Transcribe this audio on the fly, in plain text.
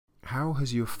How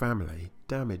has your family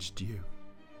damaged you?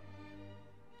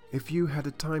 If you had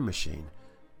a time machine,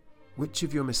 which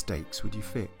of your mistakes would you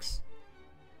fix?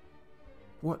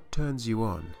 What turns you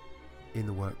on in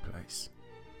the workplace?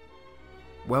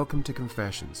 Welcome to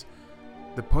Confessions,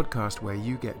 the podcast where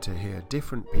you get to hear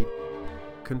different people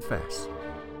confess.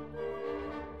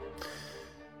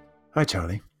 Hi,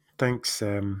 Charlie. Thanks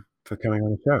for coming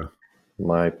on the show.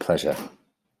 My pleasure.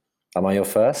 Am I your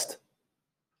first?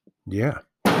 Yeah.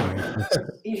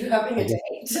 You having a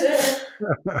date?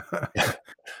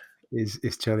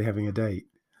 Is Charlie having a date?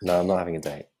 No, I'm not having a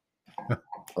date.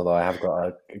 Although I have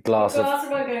got a glass of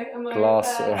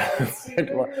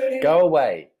Go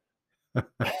away.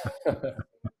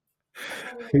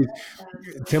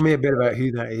 Tell me a bit about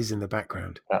who that is in the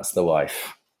background. That's the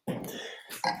wife.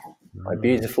 My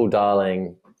beautiful,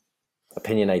 darling,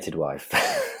 opinionated wife.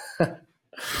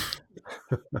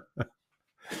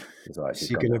 Is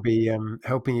she going to be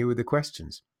helping you with the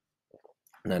questions?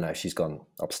 No, she's gone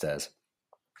upstairs.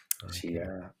 Okay. She,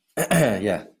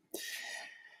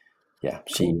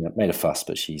 she made a fuss,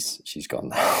 but she's gone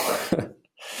now. So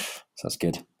that's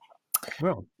good.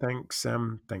 Well, thanks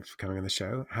for coming on the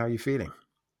show. How are you feeling?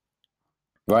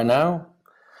 Right now?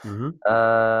 Mm-hmm.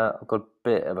 I've got a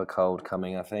bit of a cold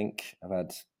coming, I think. I've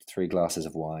had 3 glasses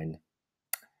of wine.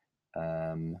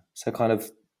 So kind of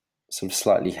sort of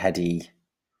slightly heady,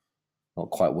 not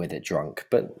quite with it drunk,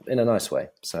 but in a nice way.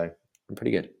 So I'm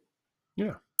pretty good.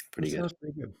 Yeah. Pretty good. Sounds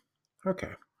pretty good.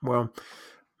 Okay. Well,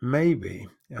 maybe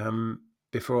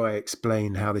before I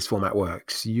explain how this format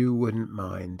works, you wouldn't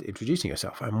mind introducing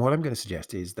yourself. And what I'm going to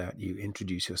suggest is that you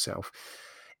introduce yourself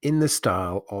in the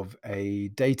style of a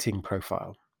dating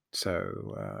profile.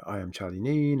 So I am Charlie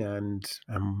Neen, and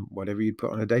whatever you'd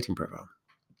put on a dating profile.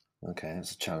 Okay,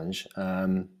 that's a challenge.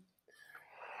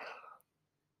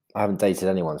 I haven't dated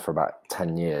anyone for about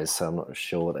 10 years, so I'm not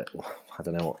sure I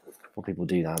don't know what people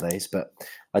do nowadays, but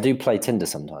I do play Tinder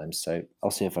sometimes, so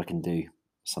I'll see if I can do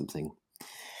something.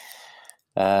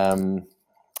 I'll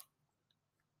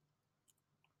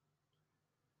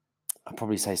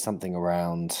probably say something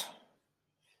around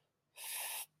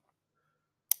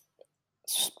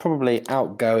probably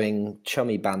outgoing,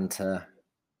 chummy banter,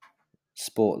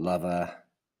 sport lover,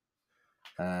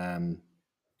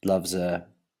 loves a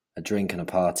drink and a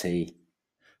party,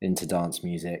 into dance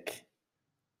music,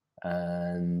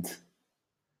 and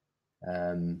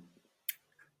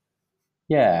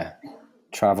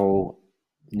travel,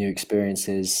 new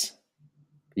experiences,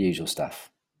 the usual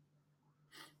stuff.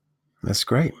 That's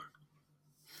great.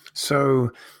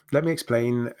 So let me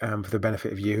explain for the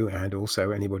benefit of you and also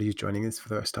anybody who's joining us for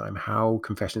the first time how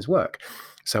confessions work.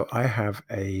 So I have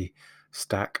a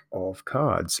stack of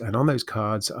cards, and on those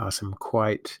cards are some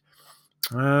quite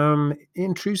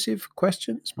intrusive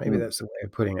questions. Maybe that's the way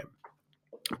of putting it.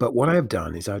 But what I've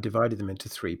done is I've divided them into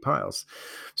 3 piles.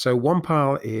 So one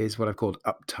pile is what I've called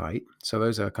uptight. So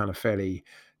those are kind of fairly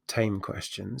tame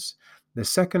questions. The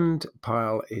second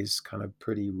pile is kind of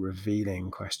pretty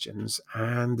revealing questions.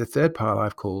 And the third pile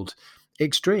I've called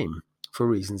extreme, for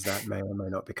reasons that may or may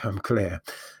not become clear.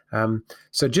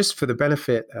 So just for the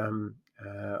benefit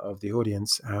of the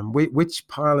audience, which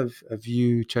pile have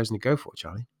you chosen to go for,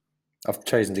 Charlie? I've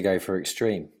chosen to go for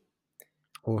extreme.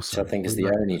 Awesome. Which I think is the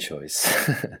only choice.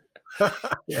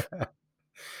 Yeah,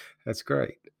 that's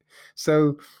great.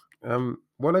 So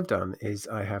what I've done is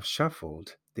I have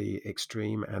shuffled the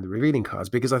extreme and the revealing cards,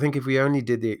 because I think if we only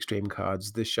did the extreme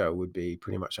cards, the show would be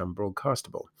pretty much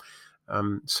unbroadcastable.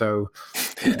 So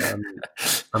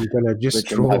I'm going to just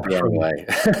draw from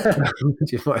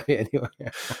which it might be anyway.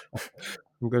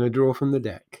 I'm going to draw from the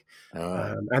deck.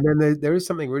 Right. And then there is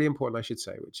something really important I should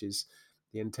say, which is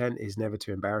the intent is never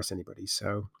to embarrass anybody.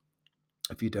 So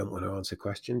if you don't want to answer a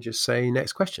question, just say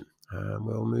next question.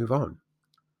 We'll move on.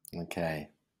 Okay.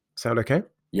 Sound okay?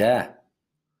 Yeah.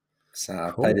 So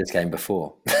I've played this game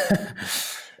before.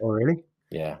 Oh, really?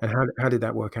 Yeah. And how did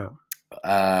that work out?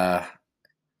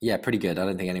 Yeah, pretty good. I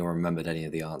don't think anyone remembered any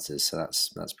of the answers, so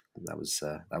that was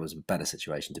a better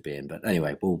situation to be in. But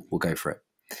anyway, we'll go for it.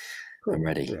 Cool. I'm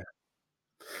ready. Yeah.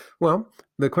 Well,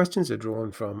 the questions are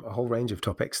drawn from a whole range of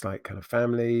topics like kind of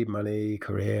family, money,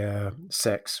 career,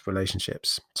 sex,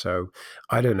 relationships. So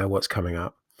I don't know what's coming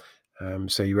up.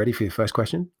 So you ready for your first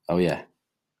question? Oh, yeah.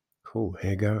 Cool.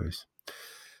 Here goes.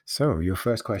 So your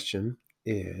first question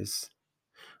is,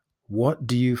 what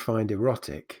do you find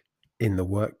erotic in the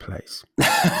workplace?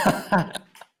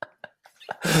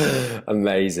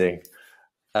 Amazing.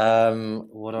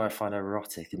 What do I find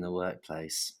erotic in the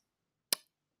workplace?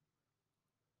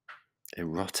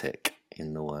 Erotic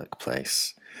in the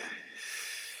workplace.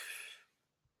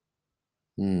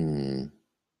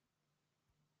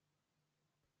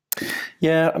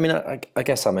 Yeah, I mean, I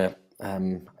guess I'm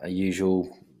a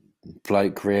usual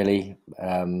bloke, really.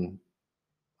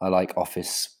 I like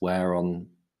office wear on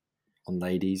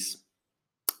ladies.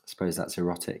 I suppose that's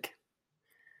erotic.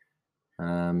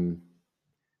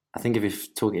 I think if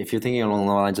you're thinking along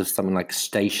the lines of something like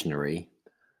stationery,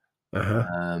 Uh-huh.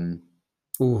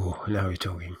 Oh, now you're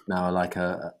talking. now I like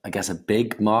I guess a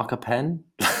big marker pen,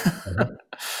 Uh-huh.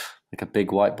 like a big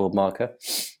whiteboard marker.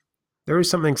 There is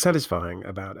something satisfying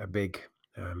about a big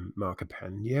marker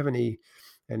pen. Do you have any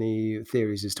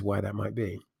theories as to why that might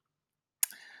be?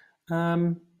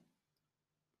 Um,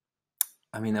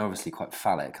 I mean, they're obviously quite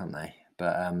phallic, aren't they?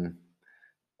 But I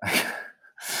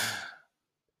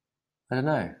don't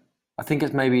know. I think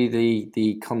it's maybe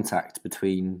the contact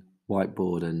between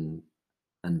whiteboard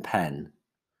and pen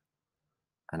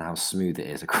and how smooth it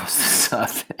is across the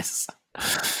surface.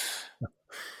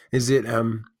 Is it?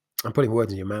 I'm putting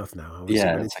words in your mouth now, obviously,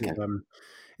 Yeah, but that's okay.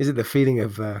 is it the feeling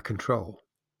of control?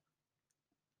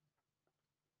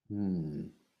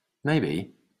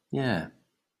 Maybe. Yeah.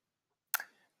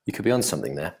 You could be on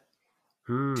something there.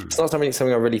 Hmm. It's not something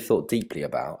I really thought deeply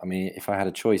about. I mean, if I had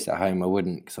a choice at home, I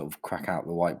wouldn't sort of crack out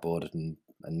the whiteboard and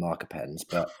marker pens.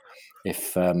 But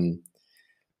if,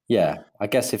 yeah, I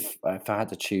guess if I had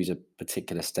to choose a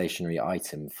particular stationery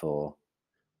item for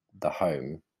the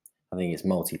home, I think it's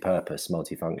multi-purpose,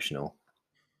 multifunctional,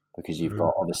 because you've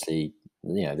got obviously,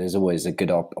 there's always a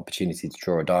good opportunity to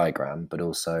draw a diagram, but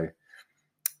also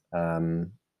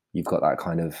you've got that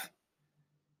kind of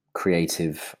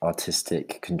creative,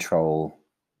 artistic control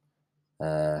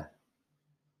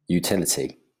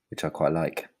utility, which I quite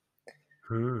like.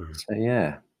 So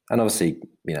yeah, and obviously,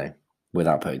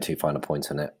 without putting too fine a point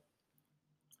on it,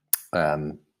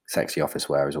 sexy office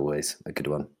wear is always a good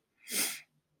one.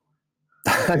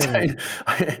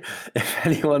 If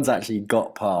anyone's actually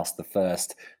got past the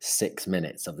first 6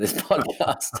 minutes of this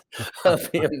podcast, I'll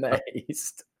be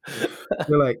amazed. I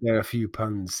feel like there are a few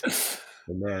puns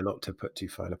in there, not to put too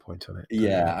fine a point on it.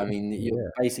 Yeah, I mean,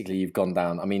 you've gone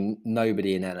down. I mean,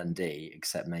 nobody in L&D,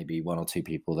 except maybe one or two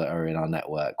people that are in our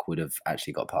network, would have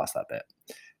actually got past that bit.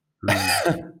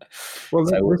 Well,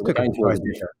 So let's we're look at going towards a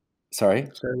different. Sorry.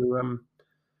 So,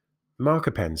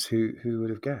 marker pens. Who would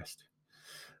have guessed?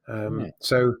 Yeah.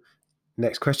 So,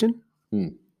 next question.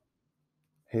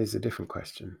 Here's a different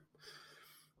question.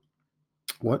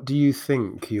 What do you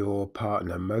think your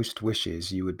partner most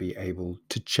wishes you would be able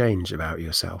to change about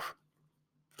yourself?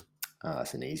 Oh,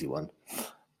 that's an easy one.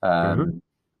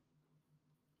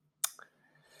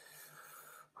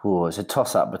 It's a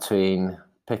toss-up between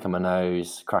picking my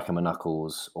nose, cracking my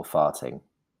knuckles, or farting.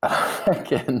 I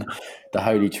reckon the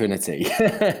Holy Trinity.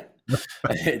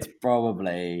 It's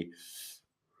probably,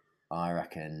 I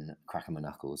reckon, cracking my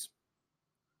knuckles.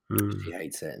 She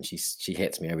hates it, and she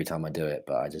hits me every time I do it.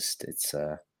 But it's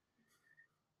in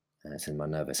my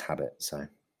nervous habit. So,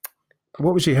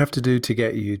 what would she have to do to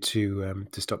get you to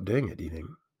stop doing it? Do you think?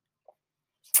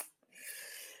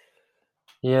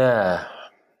 Yeah,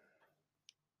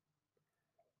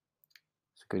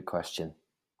 it's a good question.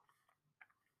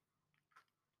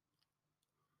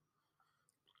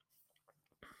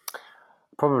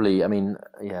 Probably, I mean,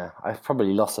 yeah, I've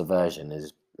probably loss aversion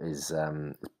is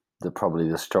probably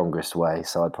the strongest way.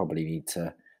 So you probably need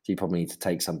to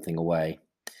take something away.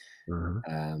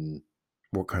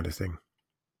 What kind of thing?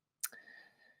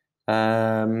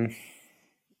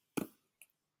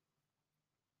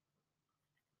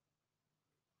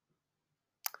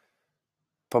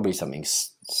 Probably something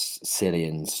silly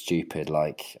and stupid,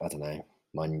 like, I don't know,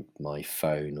 my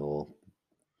phone or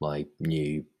my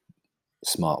new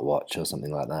smartwatch or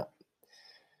something like that.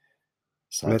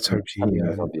 So Let's hope she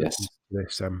obvious.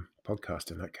 This podcast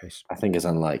in that case. I think it's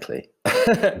unlikely,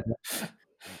 but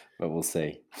we'll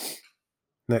see.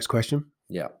 Next question.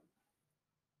 Yeah.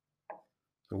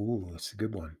 Oh, that's a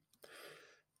good one.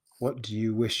 What do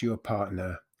you wish your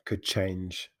partner could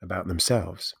change about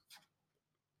themselves?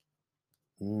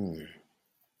 Do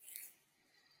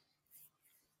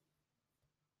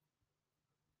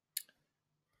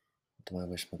I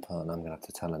wish my partner? I'm going to have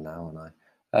to tell her now, aren't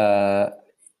I?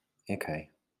 Okay.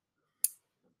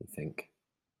 I think.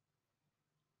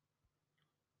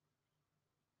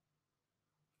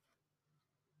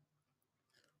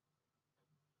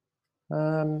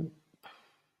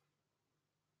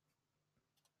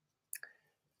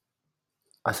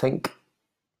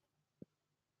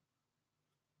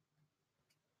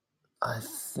 I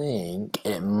think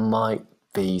it might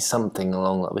be something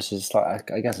along that, which is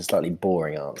like, I guess, a slightly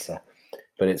boring answer,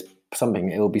 but it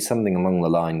will be something along the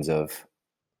lines of,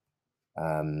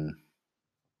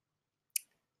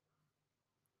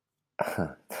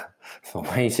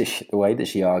 the way that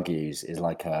she argues is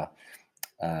like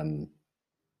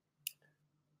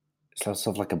it's sort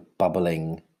of like a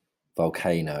bubbling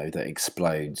volcano that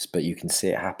explodes, but you can see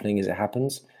it happening as it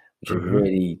happens, which is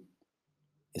really,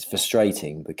 it's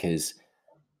frustrating because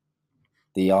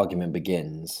the argument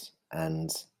begins and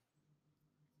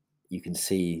you can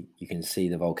see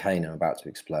the volcano about to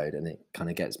explode, and it kind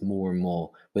of gets more and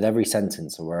more with every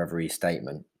sentence or every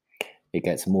statement. It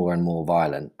gets more and more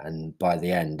violent, and by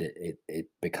the end, it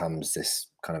becomes this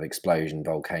kind of explosion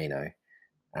volcano,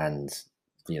 and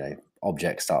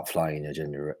objects start flying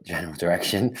in your general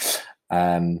direction.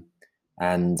 And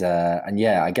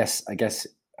yeah, I guess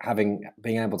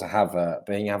being able to have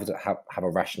a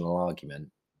rational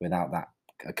argument without that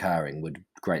occurring would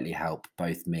greatly help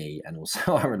both me and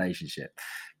also our relationship,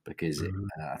 because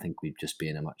I think we'd just be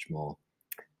in a much more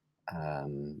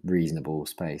reasonable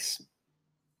space.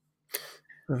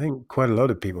 I think quite a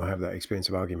lot of people have that experience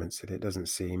of arguments, that it doesn't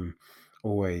seem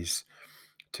always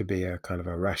to be a kind of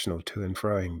a rational to and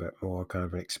froing, but more kind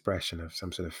of an expression of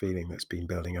some sort of feeling that's been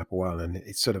building up a while, and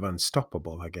it's sort of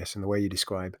unstoppable, I guess. And the way you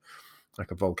describe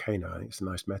like a volcano, I think it's a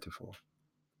nice metaphor.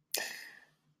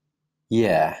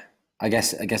 Yeah, I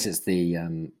guess it's the.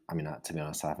 I mean, to be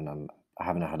honest, I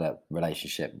haven't had a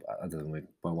relationship other than with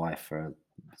my wife for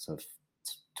sort of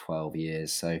 12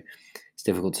 years, so it's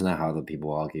difficult to know how other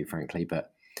people argue, frankly.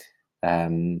 But how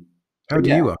do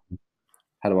you argue?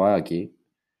 How do I argue?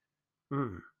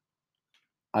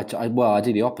 I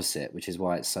do the opposite, which is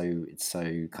why it's so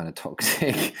kind of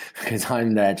toxic, because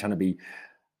I'm there trying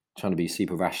to be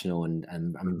super rational, and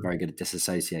I'm very good at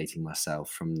disassociating myself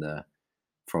from it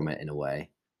in a way,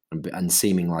 and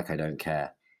seeming like I don't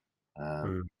care.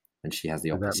 And she has the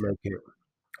opposite. Does that make it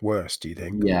worse, do you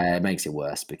think? Yeah, it makes it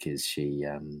worse because she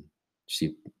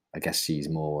I guess she's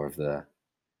more of the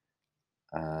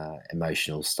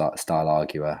emotional style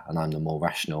arguer, and I'm the more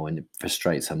rational, and it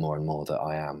frustrates her more and more that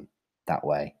I am that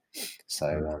way.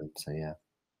 So yeah.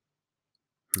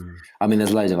 I mean,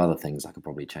 there's loads of other things I could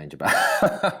probably change about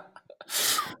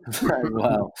as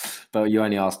well, but you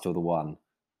only asked for the one,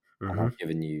 and I've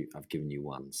given you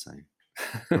one. So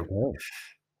okay, time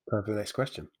for the next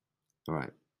question. All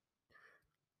right.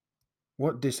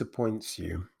 What disappoints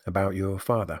you about your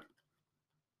father?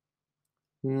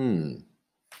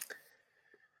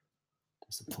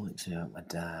 Disappoints me about my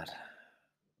dad.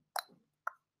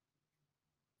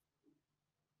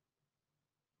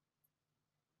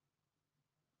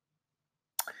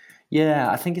 Yeah,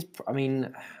 I think I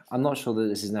mean, I'm not sure that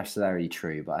this is necessarily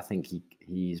true, but I think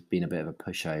he's been a bit of a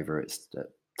pushover at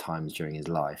times during his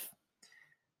life,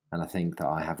 and I think that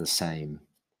I have the same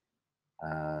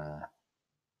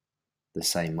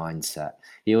mindset.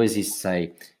 He always used to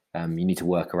say, you need to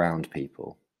work around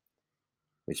people,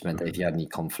 which meant that if you had any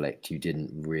conflict, you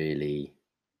didn't really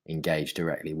engage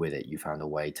directly with it. You found a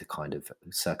way to kind of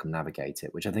circumnavigate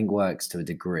it, which I think works to a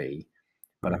degree,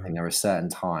 but I think there are certain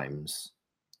times.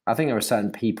 I think there are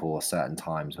certain people or certain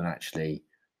times when actually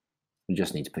you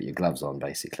just need to put your gloves on,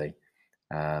 basically.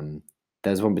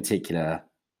 There's one particular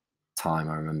time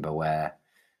I remember where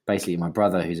basically my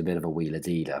brother, who's a bit of a wheeler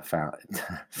dealer,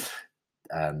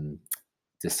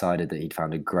 decided that he'd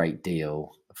found a great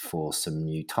deal for some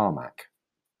new tarmac.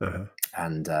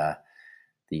 And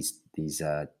these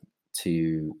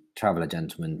two traveller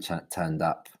gentlemen turned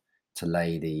up to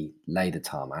lay the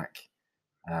tarmac,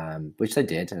 which they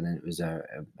did, and it was a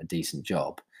decent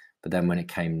job. But then when it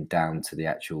came down to the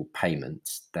actual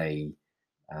payments, they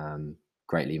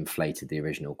greatly inflated the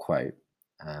original quote,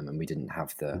 and we didn't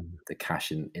have the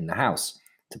cash in the house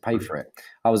to pay for it.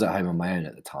 I was at home on my own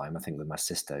at the time, I think with my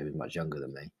sister, who was much younger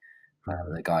than me.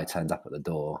 And the guy turned up at the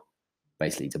door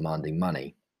basically demanding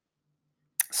money.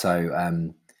 So I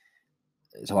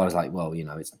was like, well,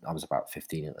 I was about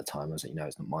 15 at the time. I was like,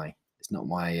 it's not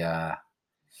my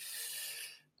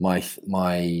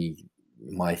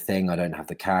thing. I don't have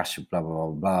the cash, blah, blah,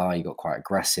 blah, blah. He got quite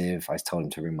aggressive. I told him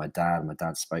to ring my dad. My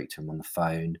dad spoke to him on the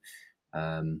phone.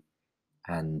 And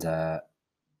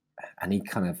he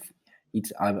kind of,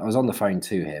 I was on the phone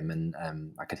to him, and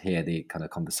I could hear the kind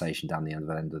of conversation down the end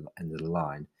of the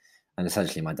line. And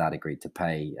essentially my dad agreed to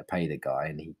pay the guy,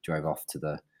 and he drove off to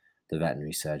the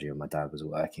veterinary surgery where my dad was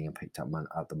working, and picked up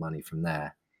the money from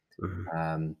there.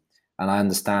 And I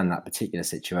understand that particular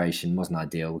situation wasn't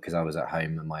ideal because I was at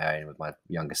home on my own with my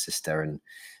younger sister, and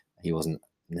he wasn't,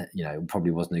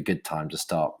 probably wasn't a good time to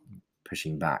start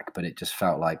pushing back, but it just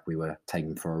felt like we were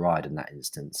taken for a ride in that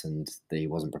instance, and he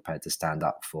wasn't prepared to stand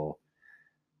up for,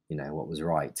 what was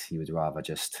right. He would rather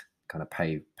just kind of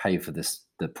pay for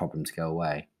the problem to go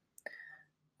away.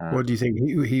 What do you think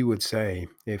he would say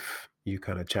if you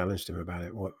kind of challenged him about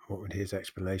it? What would his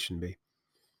explanation be?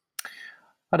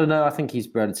 I don't know. I think he's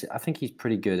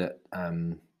pretty good at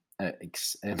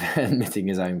admitting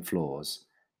his own flaws.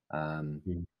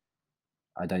 Mm.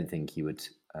 I don't think he would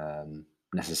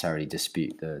necessarily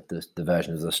dispute the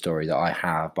version of the story that I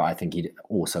have, but I think he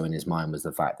also in his mind was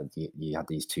the fact that you had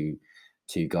these two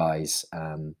guys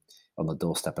on the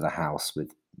doorstep of the house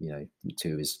with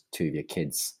two of your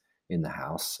kids in the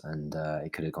house, and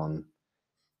it could have gone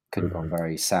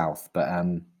very south. But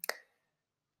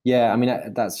yeah, I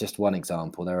mean that's just one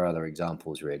example. There are other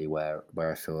examples really where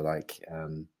I feel like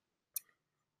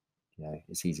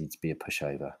it's easy to be a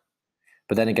pushover.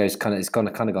 But then it's kind of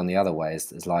gone the other way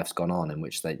as life's gone on, in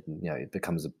which they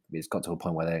it's got to a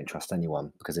point where they don't trust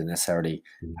anyone because they necessarily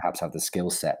perhaps have the skill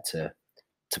set to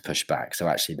push back. So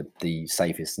actually the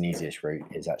safest and easiest route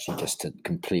is actually just to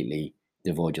completely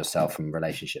devoid yourself from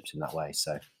relationships in that way.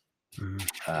 So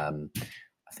I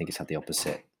think it's had the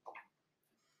opposite,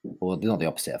 or not the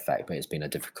opposite effect, but it's been a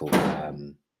difficult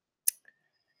kind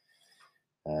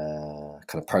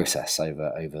of process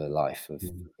over the life of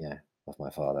of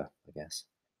my father, I guess.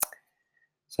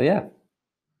 So yeah.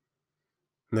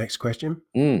 Next question.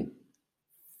 Here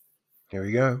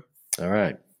we go. All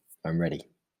right, I'm ready.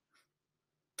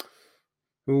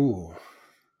 Ooh.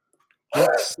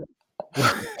 This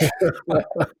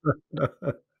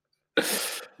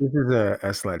is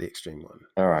a slightly extreme one.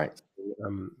 All right.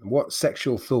 What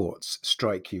sexual thoughts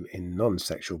strike you in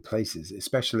non-sexual places,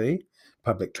 especially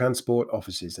public transport,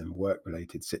 offices, and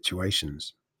work-related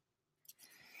situations?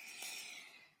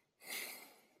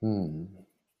 It's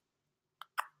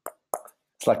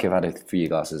like I've had a few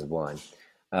glasses of wine.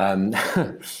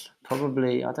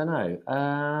 Probably, I don't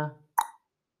know.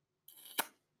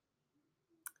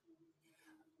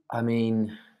 I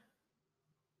mean,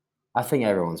 I think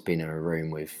everyone's been in a room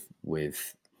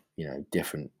with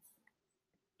different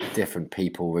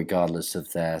people, regardless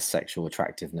of their sexual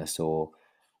attractiveness or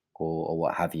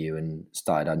what have you, and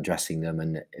started undressing them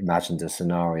and imagined a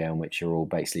scenario in which you're all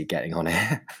basically getting on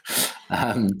it.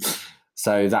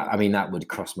 So that would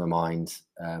cross my mind,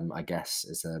 I guess,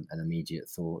 as an immediate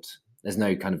thought. There's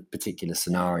no kind of particular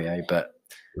scenario, but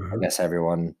I guess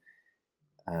everyone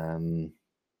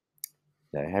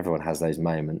has those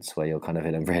moments where you're kind of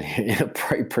in a really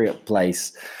inappropriate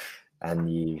place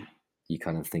and you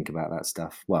kind of think about that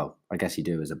stuff. Well, I guess you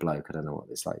do as a bloke. I don't know what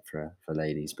it's like for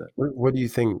ladies, but what do you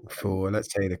think for,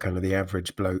 let's say, the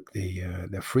average bloke,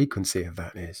 the frequency of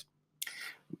that is?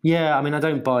 Yeah, I mean, I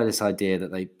don't buy this idea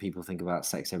that people think about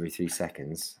sex every 3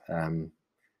 seconds.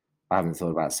 I haven't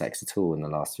thought about sex at all in the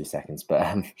last 3 seconds, but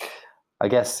I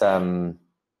guess I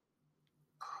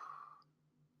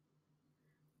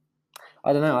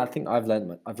don't know. I think I've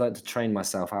learned to train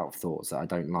myself out of thoughts that I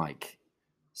don't like.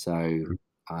 So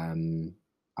I'm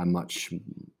much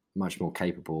more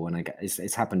capable, and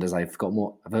it's happened as I've got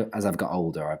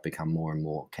older. I've become more and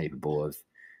more capable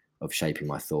of shaping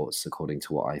my thoughts according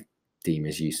to what I deem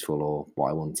as useful or what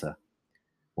I want to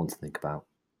think about.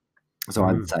 So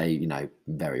I'd say,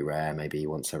 very rare, maybe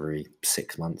once every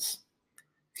 6 months.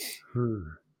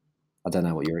 I don't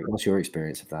know what's your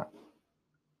experience of that?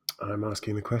 I'm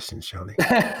asking the questions, Charlie.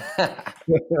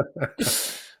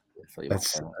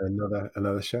 That's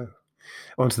another show.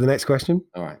 On to the next question.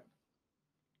 All right.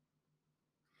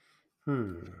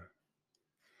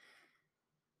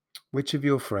 Which of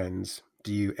your friends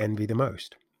do you envy the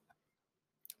most?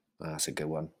 That's a good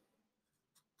one.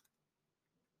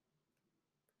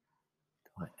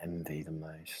 Do I envy the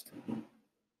most?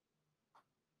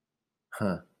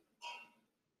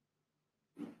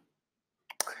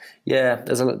 Yeah,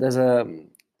 there's a.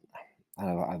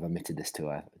 I've admitted this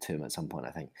to him at some point,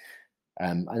 I think.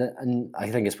 And I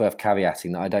think it's worth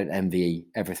caveating that I don't envy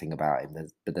everything about him,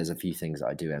 but there's a few things that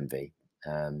I do envy.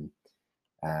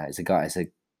 It's a guy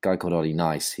called Ollie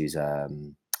Nice, who's a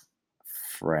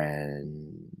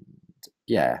friend.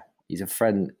 Yeah, he's a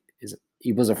friend.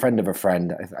 He was a friend of a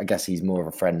friend. I guess he's more of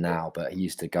a friend now, but he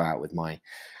used to go out with my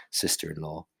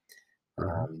sister-in-law.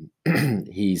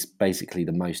 He's basically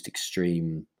the most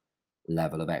extreme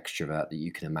level of extrovert that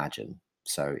you can imagine.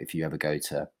 So if you ever go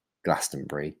to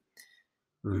Glastonbury,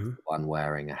 one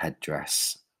wearing a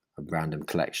headdress, a random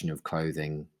collection of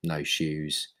clothing, no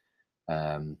shoes,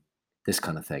 this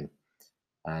kind of thing.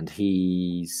 And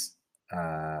he's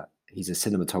a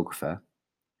cinematographer,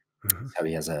 so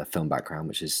he has a film background,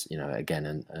 which is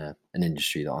again an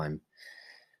industry that I'm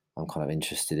kind of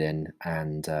interested in.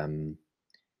 And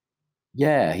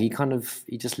yeah, he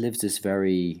just lives this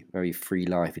very, very free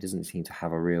life. He doesn't seem to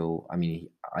have a real. I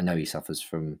mean, I know he suffers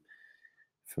from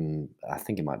I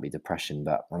think it might be depression,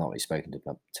 but I've not really spoken to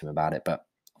him about it. But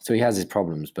so he has his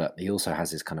problems, but he also has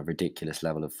this kind of ridiculous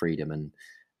level of freedom and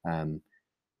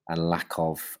lack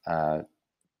of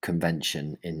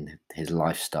convention in his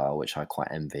lifestyle, which I quite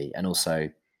envy. And also,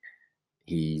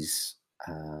 he's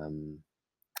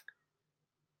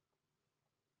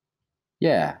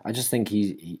I just think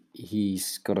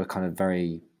he's got a kind of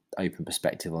very open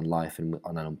perspective on life and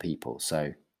on people.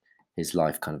 So his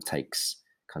life kind of takes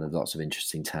kind of lots of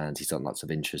interesting turns. He's done lots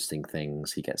of interesting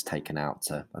things. He gets taken out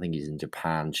to, I think he's in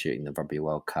Japan shooting the Rugby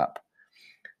World Cup.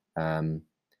 And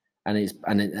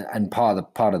part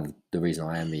of the reason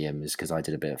I envy him is because I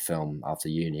did a bit of film after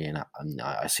uni, and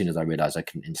as soon as I realised I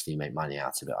couldn't instantly make money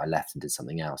out of it, I left and did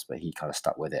something else. But he kind of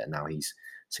stuck with it, and now he's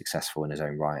successful in his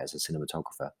own right as a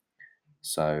cinematographer.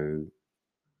 So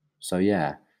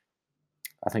yeah,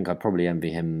 I think I'd probably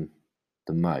envy him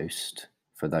the most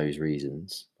for those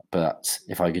reasons. But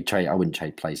if I could trade, I wouldn't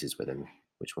trade places with him,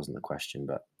 which wasn't the question.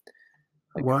 But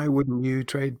why wouldn't you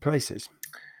trade places?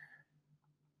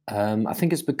 I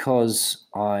think it's because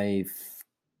I'm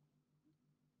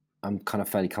kind of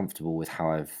fairly comfortable with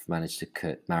how I've managed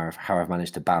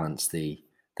to balance the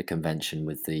convention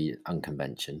with the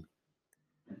unconvention.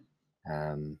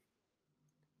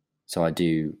 So I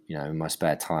do, in my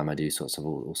spare time, I do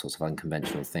all sorts of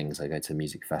unconventional things. I go to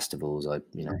music festivals.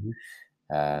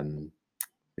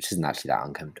 Which isn't actually that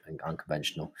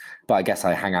unconventional, but I guess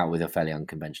I hang out with a fairly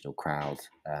unconventional crowd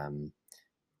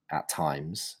at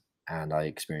times, and I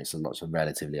experience lots of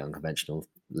relatively unconventional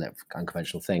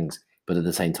things. But at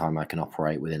the same time, I can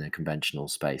operate within a conventional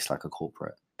space like a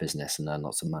corporate business and earn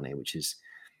lots of money, which is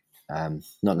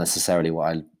not necessarily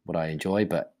what I enjoy,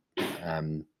 but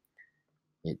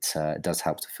it does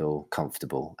help to feel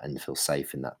comfortable and feel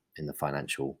safe in the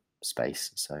financial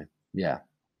space. So yeah.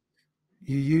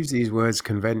 You use these words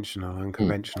conventional,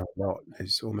 unconventional a lot.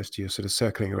 It's almost you're sort of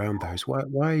circling around those.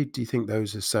 Why do you think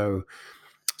those are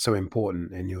so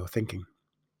important in your thinking?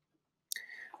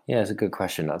 Yeah, it's a good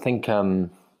question. I think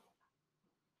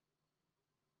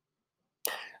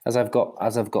as I've got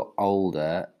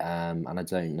older, and I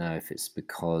don't know if it's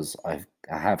because I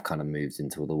have kind of moved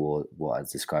into what I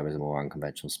describe as a more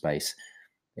unconventional space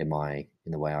in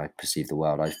the way I perceive the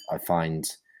world. I find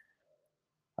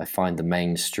the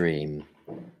mainstream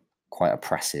quite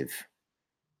oppressive.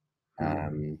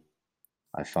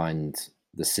 I find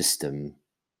the system,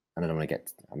 and I don't want to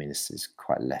get. I mean, this is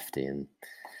quite lefty and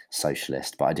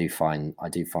socialist, but I do find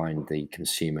the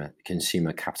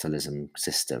consumer capitalism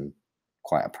system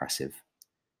quite oppressive.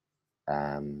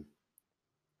 And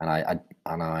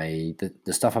the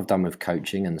stuff I've done with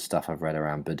coaching and the stuff I've read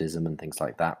around Buddhism and things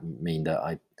like that mean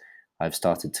that I've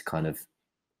started to kind of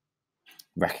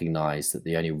recognize that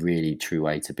the only really true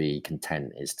way to be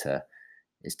content is to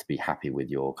be happy with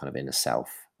your kind of inner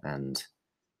self, and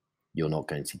you're not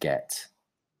going to get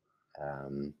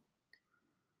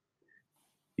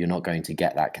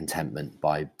that contentment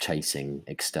by chasing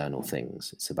external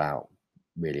things. It's about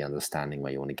really understanding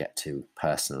where you want to get to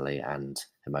personally and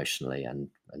emotionally, and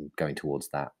going towards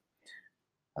that.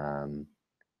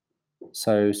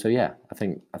 So yeah, I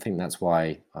think that's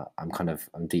why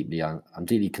I'm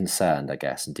deeply concerned, I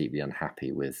guess, and deeply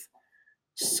unhappy with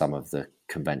some of the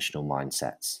conventional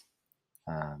mindsets,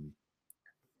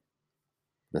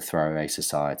 the throwaway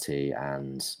society,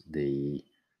 and the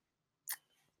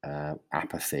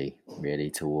apathy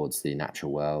really towards the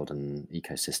natural world and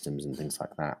ecosystems and things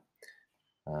like that.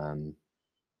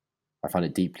 I find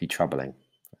it deeply troubling,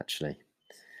 actually.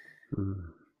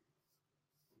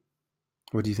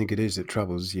 What do you think it is that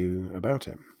troubles you about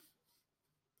it?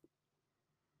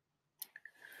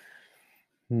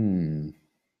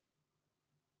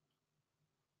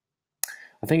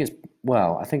 I think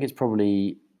it's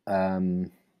probably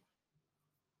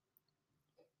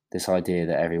this idea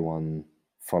that everyone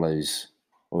follows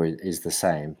or is the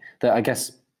same. That I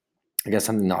guess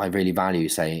something that I really value,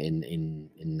 say in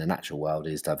the natural world,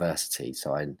 is diversity.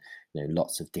 So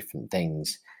lots of different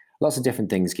things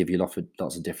give you lots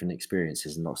of different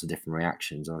experiences and lots of different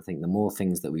reactions. And I think the more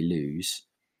things that we lose,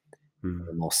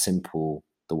 the more simple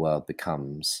the world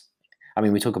becomes. I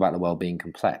mean, we talk about the world being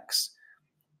complex,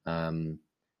 and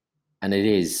it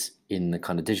is in the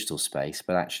kind of digital space,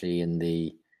 but actually in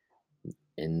the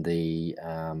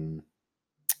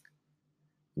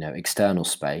external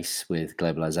space with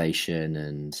globalization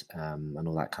and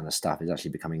all that kind of stuff is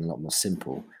actually becoming a lot more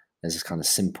simple. There's this kind of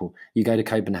simple. You go to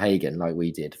Copenhagen, like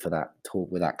we did for that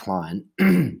talk with that client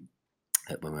when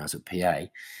I was at PA.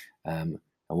 I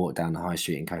walked down the high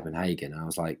street in Copenhagen, and I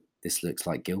was like, "This looks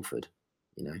like Guildford."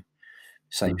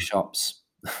 Same shops,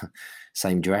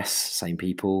 same dress, same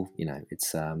people.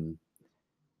 It's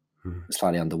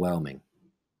slightly underwhelming.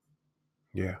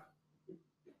 Yeah.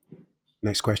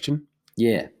 Next question.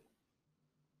 Yeah.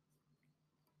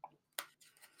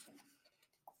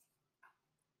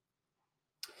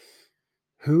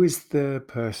 Who is the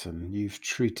person you've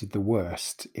treated the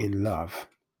worst in love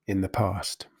in the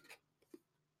past?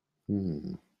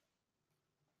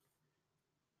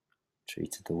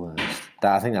 Treated the worst.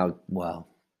 That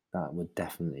would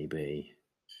definitely be.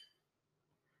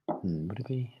 Would it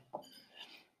be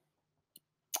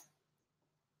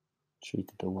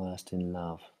treated the worst in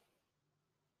love?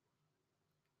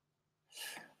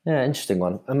 Yeah, interesting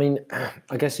one. I mean,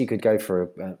 I guess you could go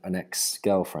for an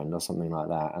ex-girlfriend or something like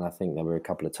that, and I think there were a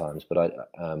couple of times, but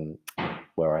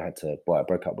where I had to. Well, I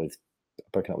broke up with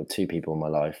two people in my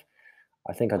life.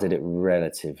 I think I did it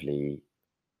relatively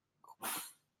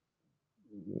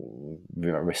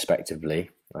respectively,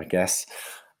 I guess.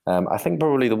 I think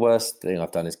probably the worst thing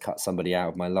I've done is cut somebody out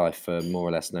of my life for more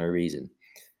or less no reason.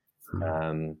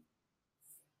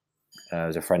 It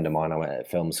was a friend of mine. I went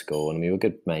at film school, and we were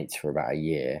good mates for about a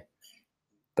year.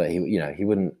 But he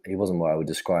wasn't what I would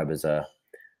describe as a.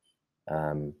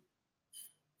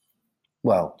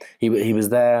 Well, he was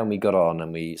there, and we got on,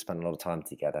 and we spent a lot of time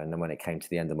together. And then when it came to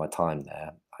the end of my time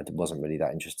there, I wasn't really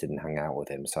that interested in hanging out with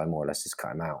him, so I more or less just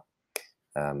cut him out.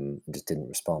 Just didn't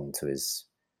respond to his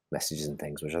messages and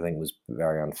things, which I think was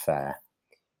very unfair.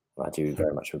 I do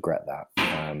very much regret that.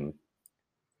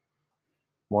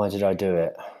 Why did I do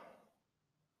it?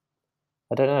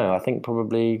 I don't know. I think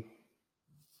probably.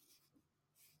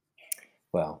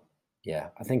 Well, yeah,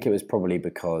 I think it was probably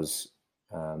because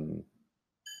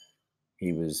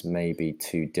he was maybe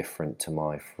too different to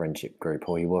my friendship group,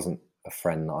 or he wasn't a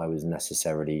friend that I was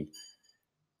necessarily.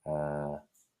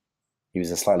 He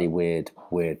was a slightly weird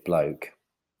bloke,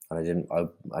 and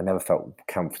I never felt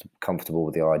comfortable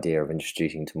with the idea of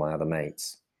introducing to my other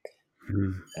mates,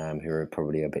 who were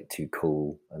probably a bit too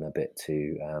cool and a bit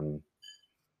too,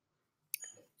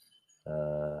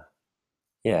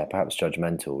 perhaps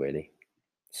judgmental, really.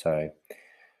 So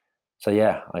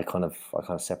yeah, I kind of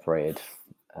separated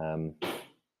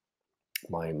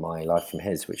my life from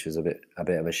his, which was a bit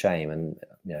of a shame. And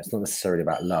it's not necessarily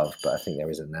about love, but I think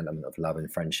there is an element of love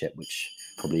and friendship which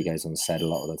probably goes unsaid a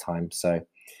lot of the time. So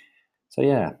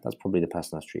yeah, that's probably the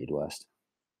person I've treated worst.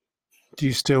 Do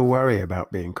you still worry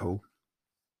about being cool?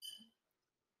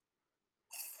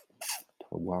 Do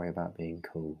I worry about being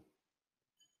cool?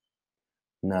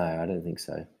 No, I don't think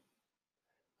so.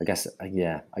 I guess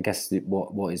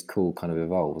what is cool kind of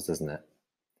evolves, doesn't it?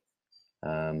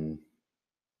 I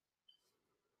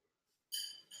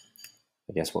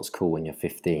guess what's cool when you're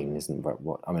 15 isn't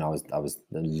what I mean. I was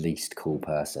the least cool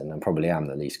person, and probably am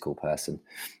the least cool person.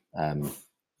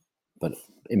 But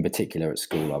in particular at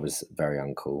school, I was very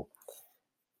uncool,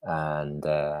 and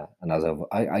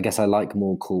I guess I like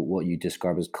more cool, what you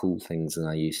describe as cool things, than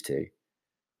I used to.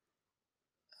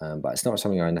 But it's not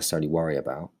something I necessarily worry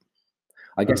about.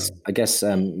 I guess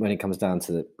when it comes down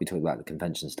to we talked about the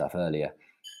convention stuff earlier.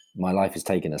 My life has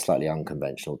taken a slightly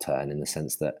unconventional turn, in the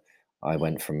sense that I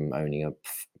went from owning a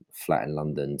flat in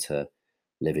London to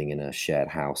living in a shared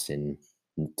house in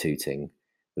Tooting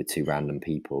with two random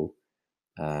people,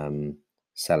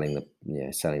 selling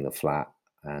the flat,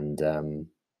 and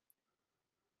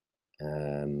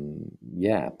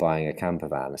buying a camper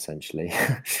van essentially.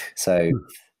 So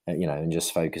and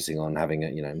just focusing on having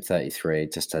I'm 33,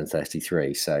 just turned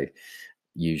 33, so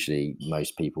usually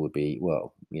most people would be,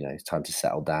 well, it's time to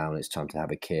settle down, it's time to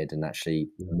have a kid. And actually,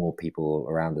 the more people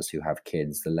around us who have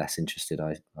kids, the less interested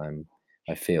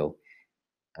I feel,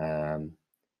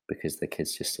 because the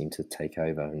kids just seem to take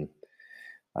over, and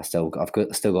I've still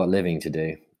got living to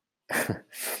do. I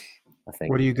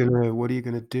think. What are you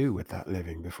gonna do with that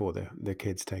living before the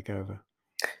kids take over?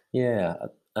 Yeah,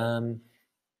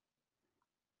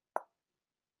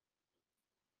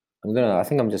 I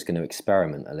think I'm just going to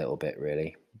experiment a little bit,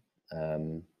 really.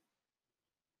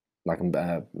 Like I'm,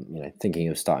 thinking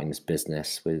of starting this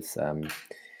business with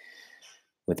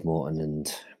Morton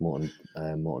Bond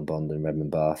and Redmond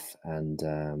Bath, and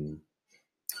I'm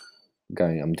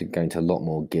going to a lot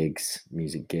more gigs,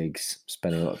 music gigs,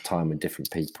 spending a lot of time with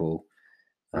different people.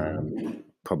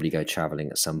 Probably go traveling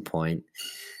at some point,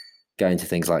 going to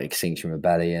things like Extinction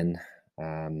Rebellion.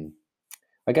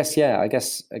 I guess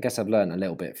I've learned a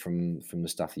little bit from the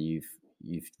stuff that you've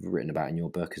written about in your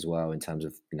book as well, in terms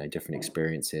of different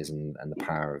experiences and the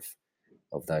power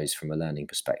of those from a learning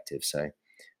perspective. So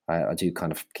I do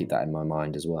kind of keep that in my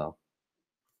mind as well.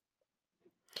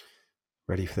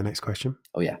 Ready for the next question?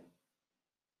 Oh yeah,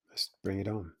 let's bring it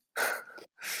on.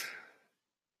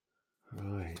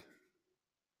 Right.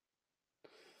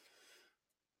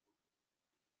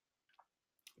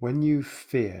 When you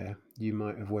fear you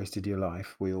might have wasted your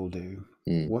life, we all do.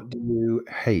 Mm. What do you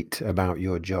hate about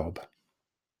your job?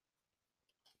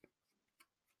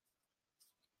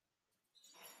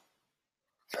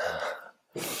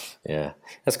 Yeah,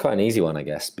 that's quite an easy one, I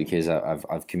guess, because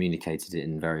I've communicated it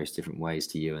in various different ways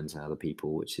to you and to other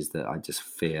people, which is that I just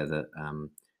fear that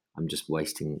I'm just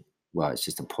wasting. Well, it's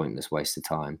just a pointless waste of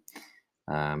time,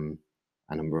 and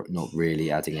I'm not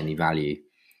really adding any value.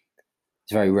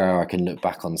 It's very rare I can look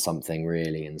back on something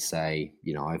really and say,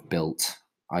 I've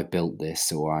built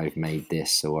this, or I've made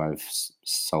this, or I've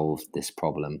solved this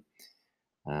problem.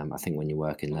 I think when you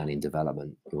work in learning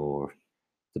development,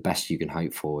 the best you can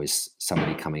hope for is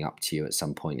somebody coming up to you at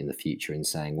some point in the future and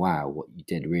saying, wow, what you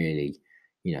did really,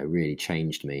 really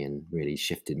changed me and really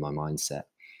shifted my mindset.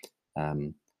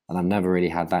 And I've never really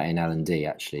had that in L&D.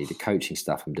 Actually, the coaching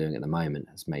stuff I'm doing at the moment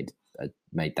has made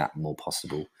that more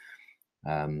possible,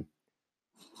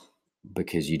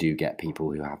 because you do get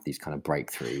people who have these kind of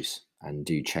breakthroughs and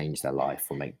do change their life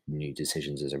or make new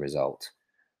decisions as a result.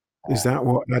 Is that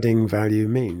what adding value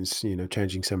means?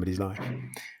 Changing somebody's life?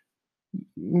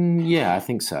 Yeah, I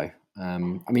think so. I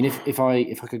mean, if I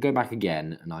could go back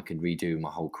again and I could redo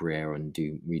my whole career and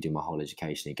redo my whole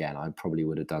education again, I probably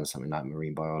would have done something like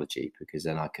marine biology, because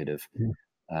then I could have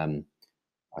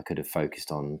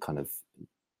focused on kind of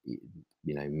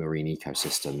marine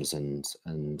ecosystems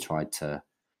and tried to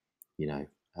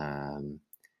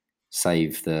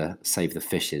save the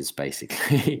fishes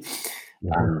basically.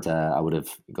 And I would have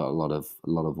got a lot of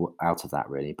out of that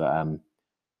really, but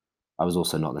I was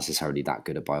also not necessarily that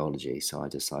good at biology, so I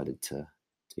decided to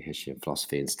do history and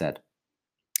philosophy instead,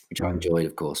 which I enjoyed,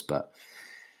 of course. But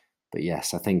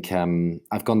yes, I think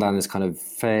I've gone down this kind of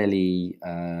fairly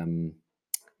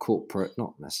corporate,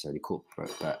 not necessarily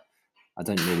corporate, but I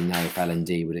don't really know if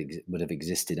L&D would have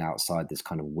existed outside this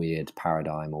kind of weird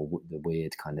paradigm or the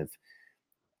weird kind of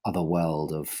other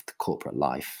world of the corporate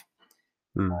life.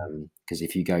 Because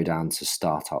if you go down to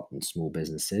startup and small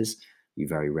businesses, you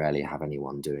very rarely have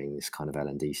anyone doing this kind of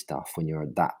L&D stuff. When you're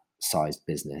at that sized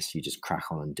business, you just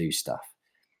crack on and do stuff.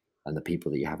 And the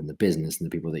people that you have in the business and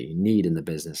the people that you need in the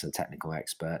business are technical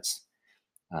experts,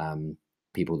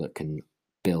 people that can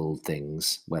build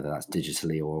things, whether that's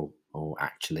digitally or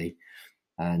actually.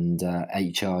 And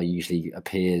HR usually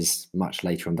appears much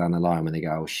later on down the line when they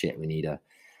go, oh shit, we need an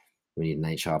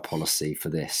HR policy for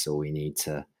this, or we need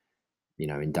to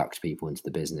induct people into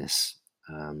the business.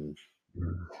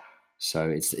 So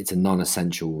it's a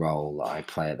non-essential role that I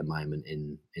play at the moment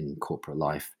in corporate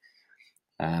life.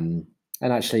 And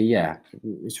actually, yeah,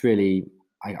 it's really,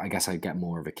 I guess I get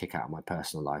more of a kick out of my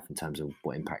personal life in terms of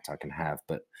what impact I can have.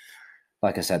 But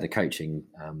like I said, the coaching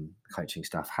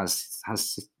stuff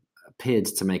has appeared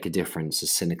to make a difference.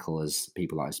 As cynical as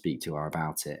people I speak to are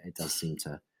about it, it does seem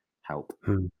to help.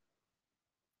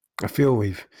 I feel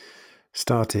we've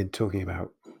started talking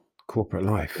about corporate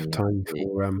life. Yeah. Time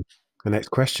for the next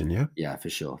question, yeah? Yeah, for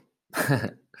sure.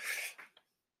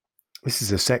 This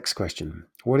is a sex question.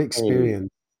 What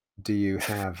experience do you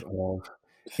have of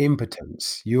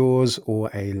impotence, yours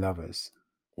or a lover's?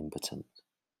 Impotent.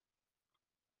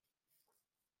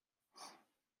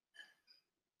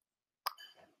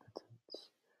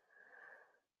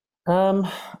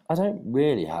 I don't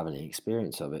really have any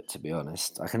experience of it, to be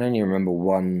honest. I can only remember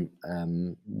one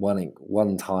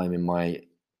time in my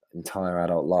entire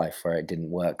adult life where it didn't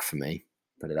work for me,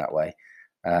 put it that way.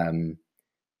 And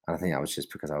I think that was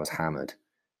just because I was hammered.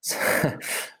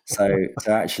 So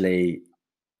actually,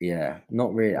 yeah,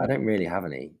 not really. I don't really have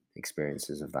any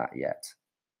experiences of that yet.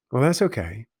 Well, that's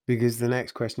okay, because the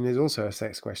next question is also a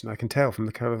sex question. I can tell from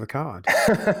the color of the card.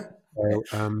 So,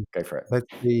 Go for it. let's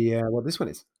see what this one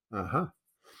is.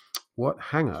 What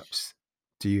hang-ups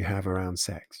do you have around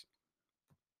sex?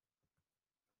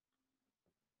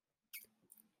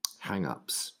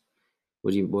 Hang-ups.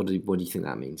 What do you think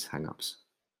that means? Hang-ups.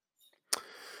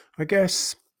 I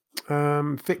guess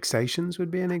fixations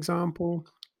would be an example.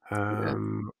 Yeah.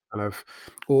 Kind of,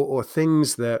 or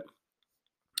things that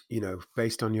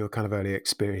based on your kind of early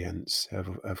experience,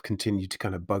 have continued to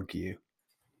kind of bug you.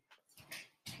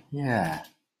 Yeah.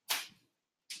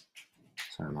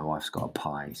 Sorry, my wife's got a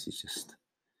pie. She's just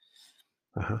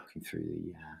looking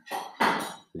through the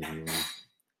living room.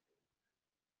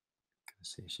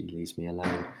 See if she leaves me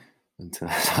alone until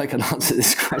I can answer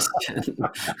this question.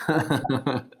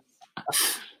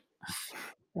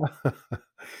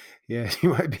 Yeah, she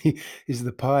might be. Is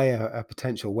the pie a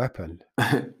potential weapon?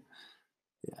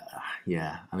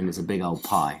 Yeah. I mean, it's a big old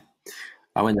pie.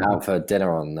 I went out for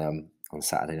dinner on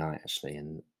Saturday night actually,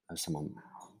 and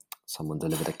someone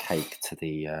delivered a cake to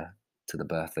the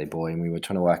birthday boy, and we were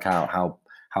trying to work out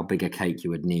how big a cake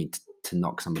you would need to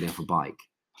knock somebody off a bike.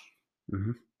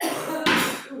 Mhm.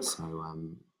 So,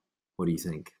 what do you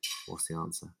think? What's the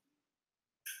answer?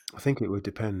 I think it would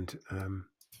depend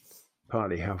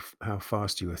partly how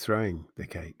fast you were throwing the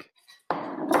cake,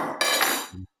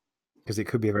 because it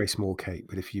could be a very small cake,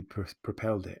 but if you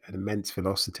propelled it at immense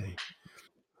velocity,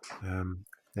 then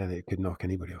it could knock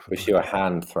anybody off a If bike. you were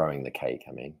hand throwing the cake,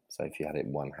 I mean, so if you had it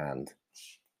in one hand.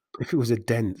 If it was a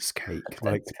dense cake,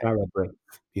 like dense Barra bread,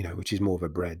 which is more of a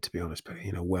bread, to be honest, but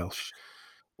Welsh,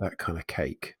 that kind of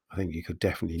cake, I think you could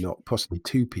definitely knock possibly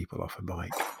 2 people off a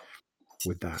bike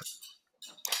with that.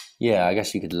 Yeah, I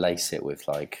guess you could lace it with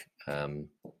like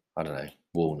I don't know,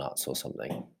 walnuts or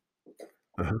something,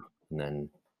 Uh-huh. and then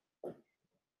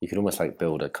you could almost like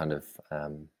build a kind of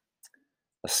a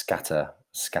scatter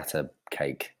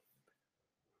cake.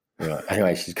 Right.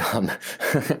 Anyway, she's gone.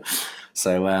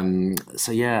 So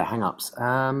yeah, hang-ups.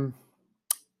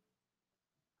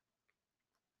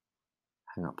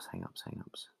 Hang-ups.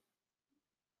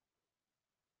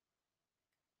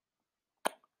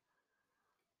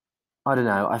 I don't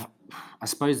know. I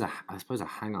suppose a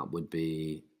hang-up would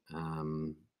be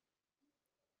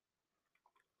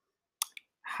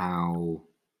how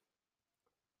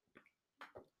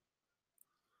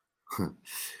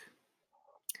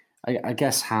I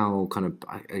guess how kind of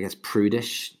I guess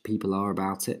prudish people are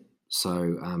about it.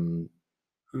 So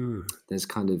there's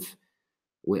kind of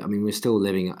we're still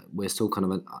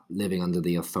kind of living under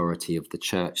the authority of the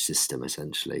church system,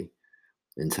 essentially,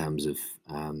 in terms of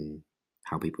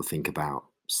how people think about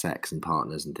sex and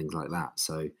partners and things like that.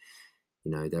 So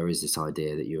there is this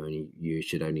idea that you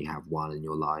should only have one in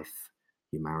your life.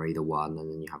 You marry the one, and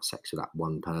then you have sex with that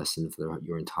one person for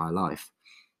your entire life.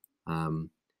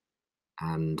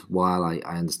 And while I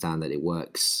understand that it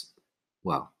works,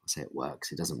 well, I say it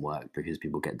works, it doesn't work because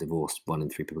people get divorced. 1 in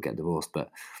 3 people get divorced,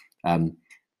 but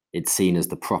it's seen as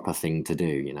the proper thing to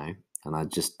do, and I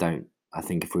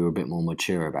think if we were a bit more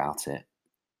mature about it,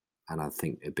 and I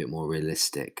think a bit more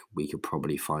realistic, we could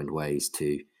probably find ways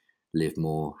to live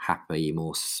more happy,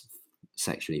 more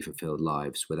sexually fulfilled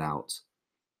lives without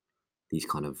these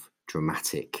kind of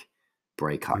dramatic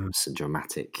breakups and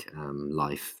dramatic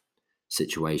life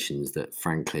situations that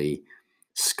frankly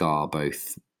scar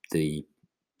both the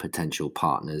potential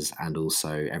partners and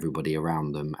also everybody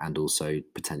around them, and also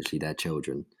potentially their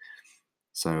children.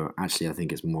 So actually I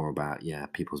think it's more about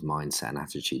people's mindset and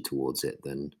attitude towards it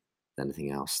than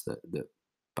anything else that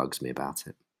bugs me about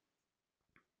it.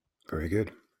 Very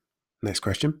good. Next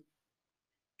question.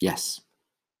 Yes.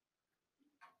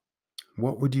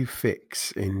 What would you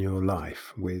fix in your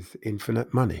life with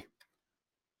infinite money?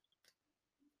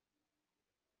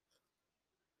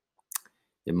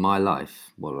 In my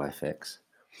life, what will I fix?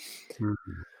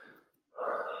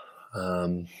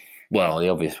 Well, the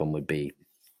obvious one would be,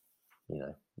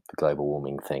 the global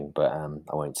warming thing, but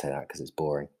I won't say that because it's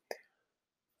boring.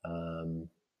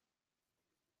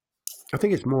 I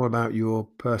think it's more about your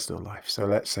personal life. So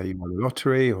let's say you won a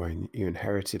lottery, or you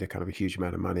inherited a kind of a huge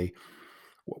amount of money.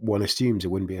 One assumes it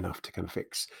wouldn't be enough to kind of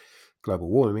fix global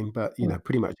warming, but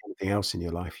pretty much anything else in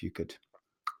your life you could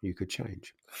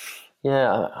change.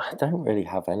 Yeah, I don't really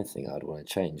have anything I'd want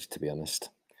to change, to be honest.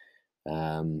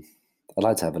 I'd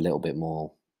like to have a little bit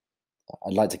more.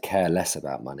 I'd like to care less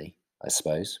about money, I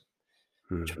suppose,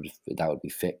 that would be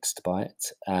fixed by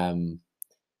it.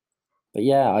 But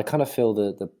yeah, I kind of feel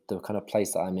the kind of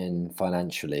place that I'm in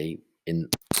financially,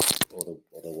 or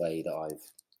the way that I've,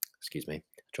 excuse me,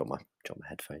 dropped my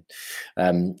headphone.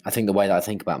 I think the way that I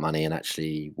think about money, and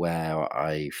actually where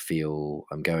I feel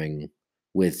I'm going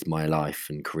with my life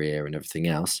and career and everything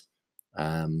else,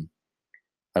 I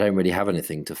don't really have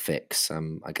anything to fix.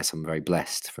 I guess I'm very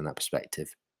blessed from that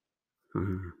perspective.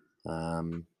 There's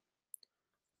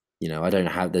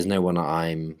no one that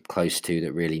I'm close to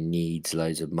that really needs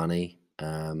loads of money.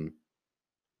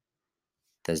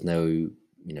 There's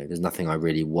nothing I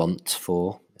really want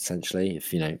for, essentially.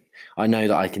 If I know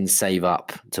that I can save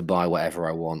up to buy whatever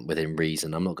I want within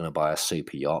reason. I'm not going to buy a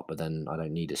super yacht, but then I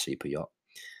don't need a super yacht.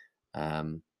 I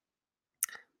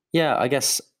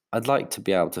guess I'd like to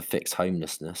be able to fix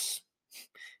homelessness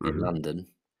in London.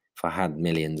 If I had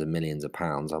millions and millions of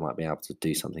pounds, I might be able to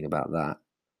do something about that.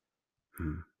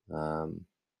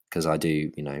 Because I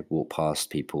do, walk past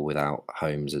people without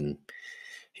homes and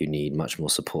who need much more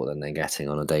support than they're getting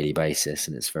on a daily basis,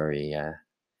 and it's very.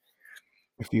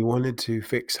 If you wanted to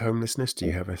fix homelessness, do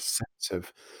you have a sense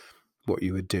of what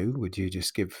you would do? Would you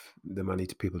just give the money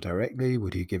to people directly?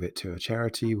 Would you give it to a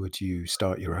charity? Would you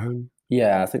start your own?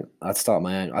 Yeah, I think I'd start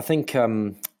my own. I think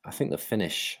the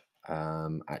Finnish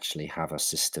actually have a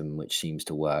system which seems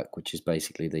to work, which is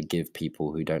basically they give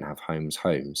people who don't have homes.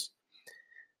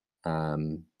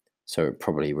 So it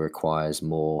probably requires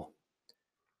more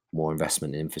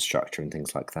investment in infrastructure and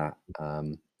things like that,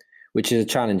 which is a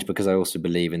challenge because I also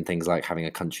believe in things like having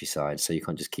a countryside. So you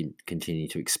can't just continue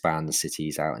to expand the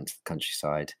cities out into the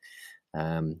countryside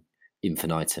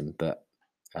infinitum, but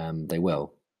they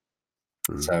will.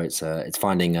 So it's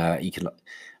finding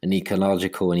an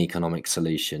ecological and economic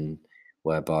solution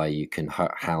whereby you can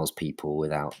house people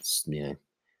without,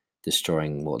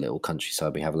 destroying what little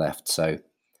countryside we have left. So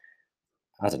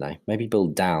I don't know, maybe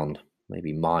build down,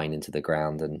 maybe mine into the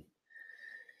ground and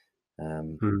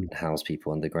house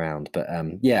people underground. But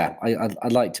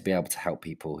I'd like to be able to help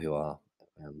people who are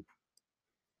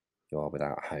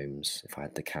without homes if I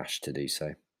had the cash to do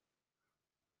so.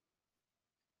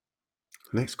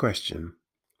 Next question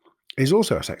is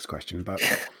also a sex question, but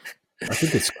I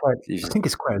think it's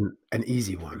quite an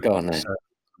easy one. Go on then. So,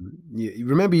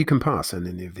 remember, you can pass on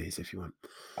any of these if you want.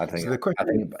 I think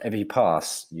if you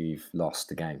pass, you've lost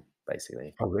the game,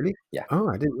 basically. Oh, really? Yeah. Oh,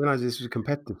 I didn't realize this was a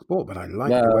competitive sport, but I like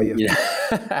the way you.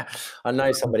 I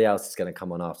know somebody else is going to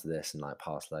come on after this and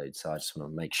pass loads, so I just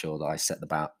want to make sure that I set the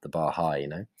bar high.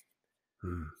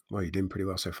 Well, you're doing pretty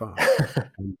well so far.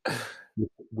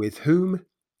 With whom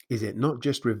is it not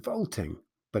just revolting,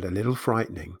 but a little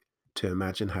frightening to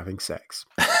imagine having sex?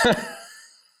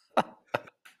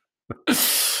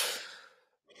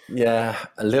 Yeah,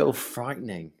 a little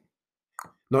frightening.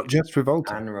 Not just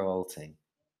revolting. And revolting.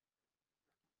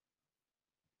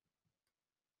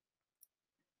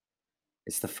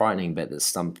 It's the frightening bit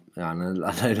that I know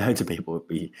loads of people would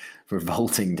be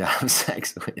revolting to have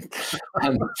sex with.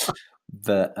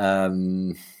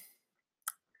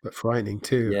 But frightening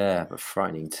too. Yeah, but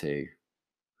frightening too.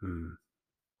 Revolting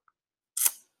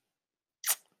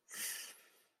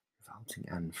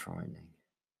and frightening.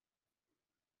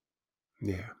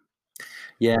 Yeah.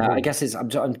 I guess it's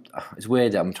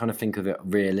weird. I'm trying to think of a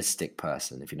realistic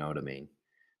person, if you know what I mean.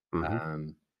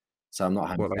 So I'm not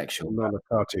homosexual. Not a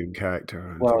cartoon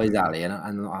character. Well, exactly, and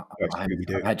I'm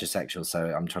heterosexual, so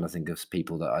I'm trying to think of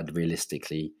people that I'd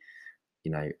realistically,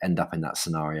 end up in that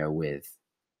scenario with.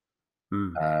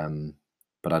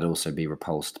 But I'd also be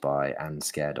repulsed by and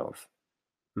scared of,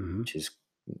 which is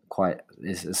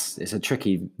it's a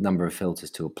tricky number of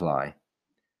filters to apply.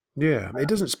 Yeah, it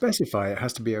doesn't specify it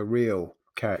has to be a real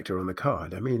character on the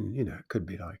card. I mean, it could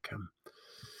be like character.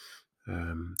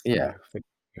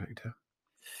 I'm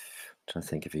trying to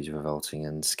think if he's revolting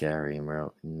and scary and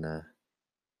real.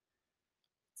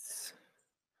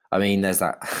 I mean, there's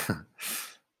that. I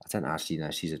don't actually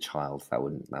know. She's a child. That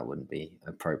wouldn't be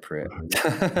appropriate.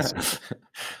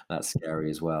 That's scary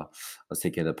as well. I was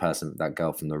thinking of that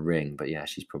girl from The Ring, but yeah,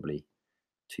 she's probably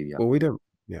too young. Well, we don't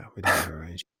have her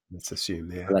age. Let's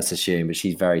assume, but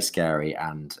she's very scary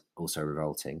and also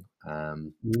revolting.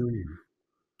 But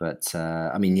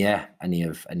I mean, any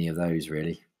of those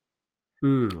really.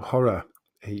 Horror,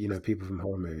 people from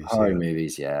horror movies.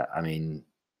 Movies, yeah. I mean,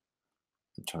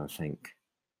 I'm trying to think.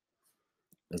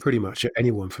 Pretty much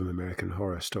anyone from American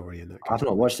Horror Story in that case. I've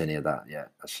not watched any of that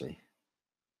yet, actually.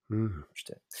 Watched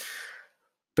it.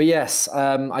 But yes,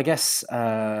 I guess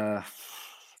I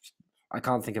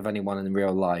can't think of anyone in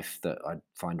real life that I'd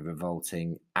find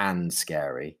revolting and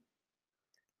scary.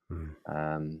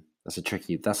 That's a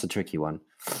tricky one.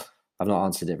 I've not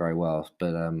answered it very well,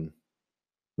 but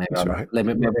maybe I'll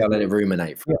let it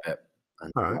ruminate for a bit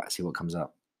and see what comes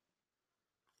up.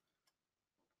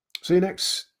 So your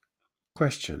next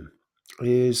question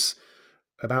is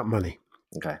about money.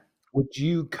 Okay. Would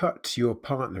you cut your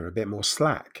partner a bit more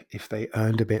slack if they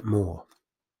earned a bit more?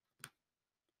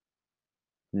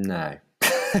 No.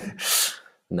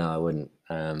 No, I wouldn't.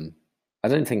 I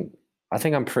think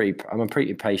I'm a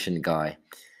pretty patient guy.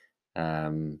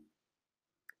 I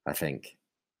think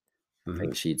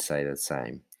she'd say the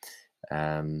same.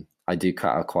 I do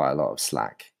cut out quite a lot of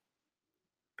slack.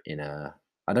 That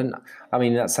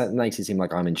makes it seem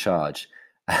like I'm in charge.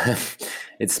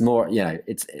 It's more, I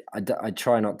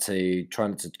try not to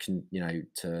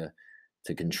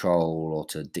control or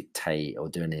to dictate or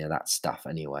do any of that stuff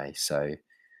anyway. So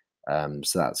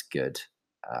that's good.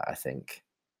 I think,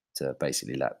 to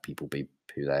basically let people be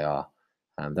who they are.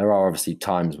 There are obviously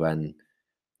times when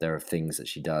there are things that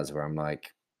she does where I'm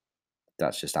like,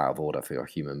 that's just out of order for your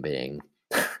human being,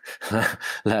 let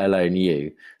alone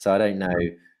you. So I don't know,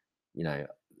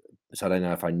 so I don't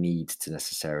know if I need to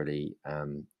necessarily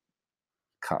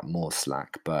cut more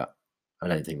slack, but I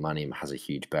don't think money has a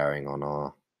huge bearing on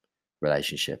our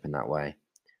relationship in that way.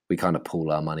 We kind of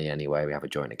pool our money anyway. We have a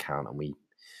joint account and we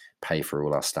pay for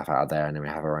all our stuff out of there, and then we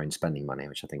have our own spending money,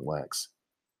 which I think works.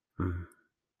 Mm.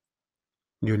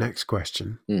 Your next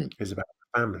question is about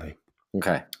family.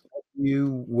 Okay. What do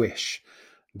you wish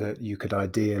that you could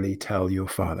ideally tell your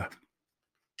father?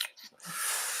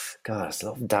 God, it's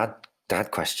a lot of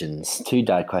dad questions. 2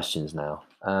 dad questions now.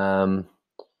 What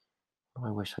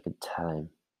I wish I could tell him.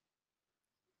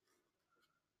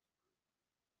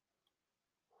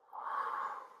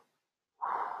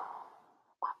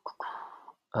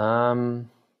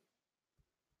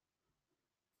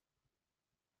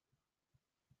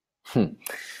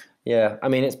 Yeah, I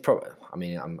mean, it's probably. I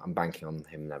mean, I'm banking on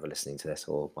him never listening to this,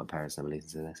 or my parents never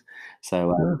listening to this.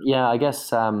 So yeah, I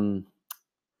guess.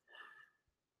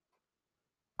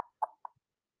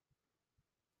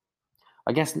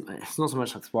 I guess it's not so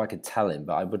much that's what I could tell him,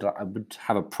 but I would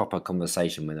have a proper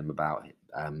conversation with him about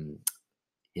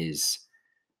his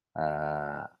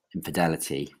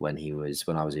infidelity when I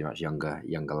was a much younger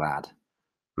lad.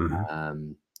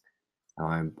 Mhm.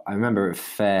 I remember it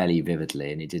fairly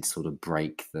vividly, and it did sort of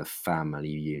break the family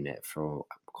unit for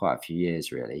quite a few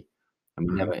years, really.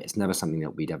 And it's never something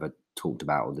that we'd ever talked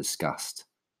about or discussed.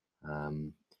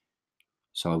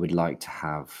 So I would like to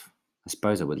have, I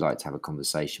suppose I would like to have a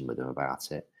conversation with him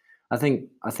about it. I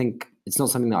think it's not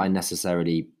something that I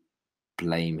necessarily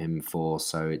blame him for.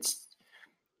 So it's,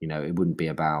 it wouldn't be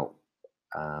about,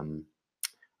 I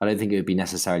don't think it would be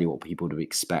necessarily what people would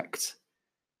expect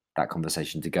that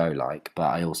conversation to go like, but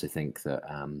I also think that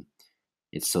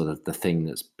it's sort of the thing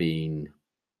that's been,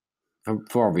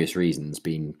 for obvious reasons,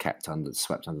 been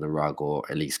swept under the rug, or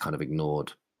at least kind of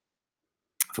ignored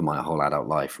for my whole adult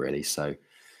life, really. So I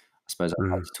suppose I'd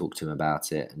like to talk to him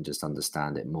about it and just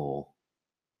understand it more.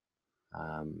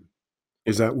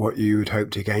 Is that what you would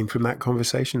hope to gain from that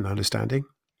conversation, understanding?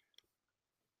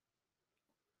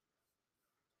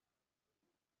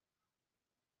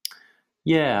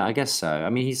 Yeah, I guess so.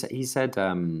 I mean, he said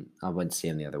I went to see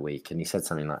him the other week, and he said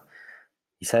something like,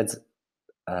 he said,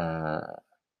 I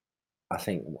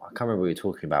think, I can't remember what we were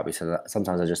talking about, but he said that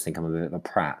sometimes I just think I'm a bit of a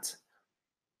prat.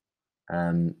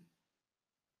 And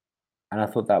I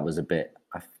thought that was a bit,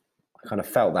 I kind of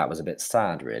felt that was a bit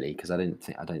sad, really, because I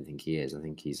don't think he is. I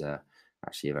think he's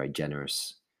actually a very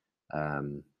generous,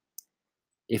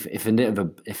 if a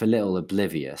little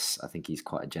oblivious, I think he's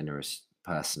quite a generous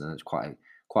person, and it's quite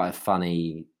a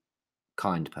funny,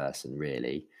 kind person,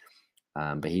 really.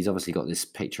 But he's obviously got this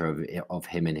picture of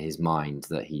him in his mind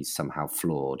that he's somehow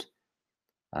flawed,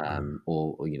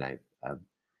 or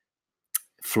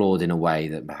flawed in a way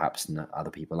that perhaps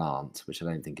other people aren't, which I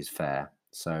don't think is fair.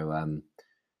 So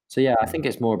yeah, I think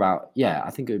it's more about,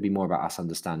 I think it would be more about us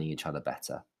understanding each other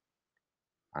better,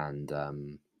 and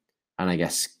I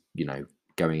guess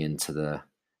going into the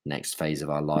next phase of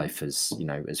our life as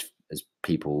as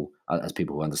people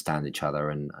who understand each other,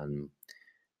 and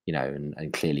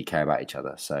and clearly care about each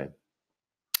other. So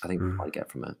I think that's what I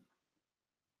get from it.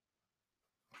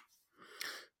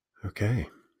 Okay.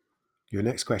 Your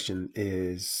next question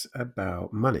is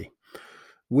about money.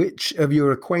 Which of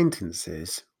your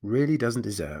acquaintances really doesn't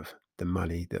deserve the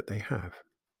money that they have?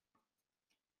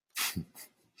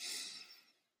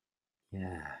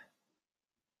 Yeah.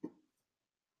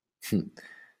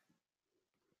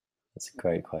 That's a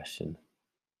great question.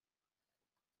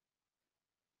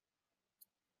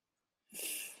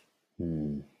 I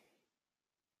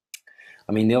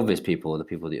mean, the obvious people are the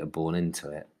people that are born into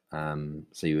it.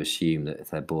 So you assume that if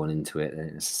they're born into it, they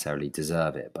don't necessarily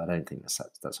deserve it. But I don't think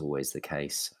that's always the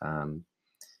case.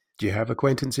 Do you have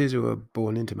acquaintances who are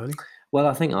born into money? Well,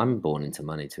 I think I'm born into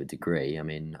money to a degree. I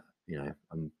mean,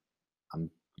 I'm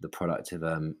the product of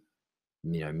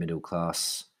middle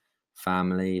class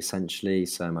family, essentially.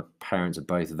 So my parents are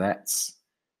both vets.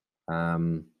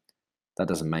 That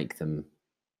doesn't make them,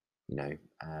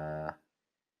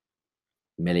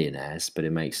 millionaires, but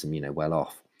it makes them, well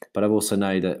off. But I also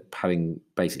know that, having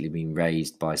basically been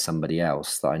raised by somebody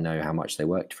else, that I know how much they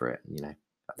worked for it. I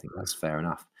think that's fair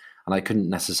enough. And I couldn't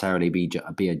necessarily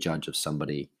be a judge of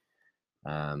somebody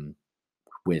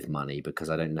with money, because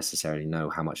I don't necessarily know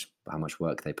how much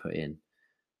work they put in.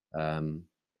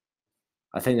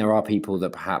 I think there are people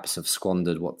that perhaps have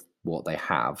squandered what they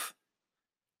have,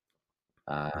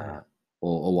 or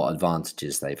what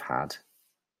advantages they've had,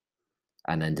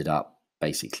 and ended up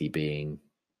basically being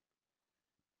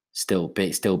still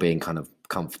being kind of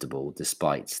comfortable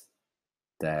despite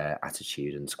their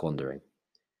attitude and squandering.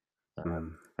 I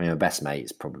mean, my best mate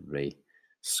is probably,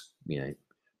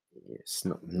 it's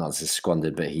not as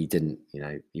squandered, but he didn't,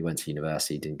 he went to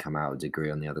university, didn't come out with a degree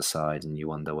on the other side, and you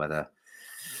wonder whether,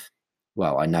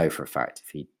 well, I know for a fact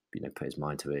if he, put his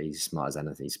mind to it, he's as smart as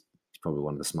anything. He's probably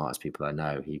one of the smartest people I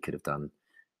know. He could have done,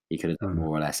 He could have done Mm.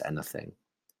 more or less anything,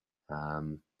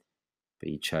 but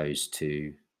he chose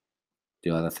to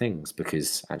do other things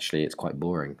because actually it's quite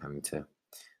boring having to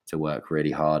work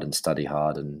really hard and study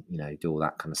hard and do all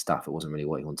that kind of stuff. It wasn't really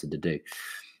what he wanted to do.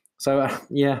 So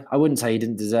yeah, I wouldn't say he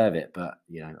didn't deserve it, but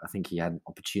I think he had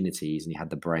opportunities and he had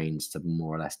the brains to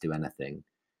more or less do anything,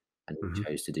 and he Mhm.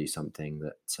 chose to do something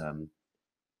that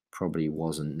probably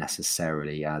wasn't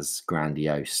necessarily as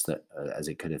grandiose as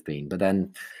it could have been. But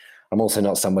then I'm also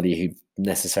not somebody who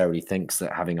necessarily thinks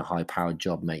that having a high-powered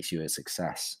job makes you a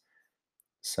success.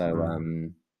 So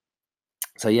Mm.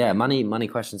 so yeah, money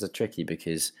questions are tricky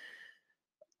because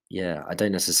I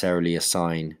don't necessarily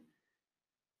assign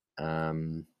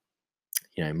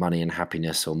money and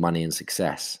happiness or money and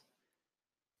success.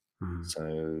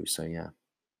 Mm. So yeah,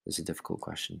 it's a difficult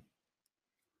question.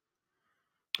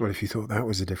 Well, if you thought that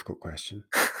was a difficult question,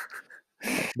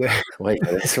 Wait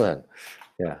for this one.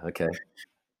 Yeah, okay.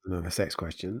 another sex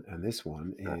question, and this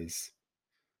one is: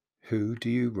 who do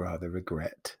you rather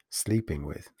regret sleeping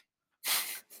with?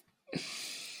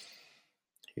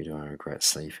 Who do I regret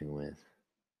sleeping with?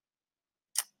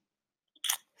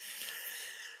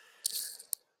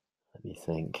 Let me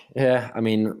think. Yeah, I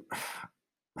mean,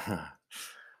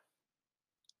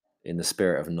 in the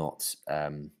spirit of not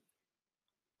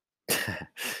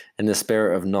in the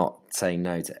spirit of not saying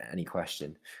no to any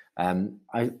question,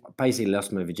 I basically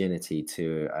lost my virginity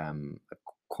to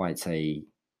quite a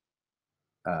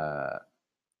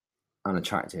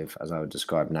unattractive, as I would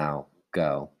describe now,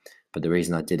 girl. But the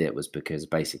reason I did it was because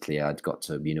basically I'd got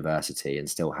to university and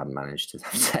still hadn't managed to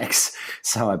have sex.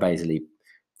 So I basically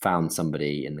found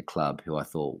somebody in the club who I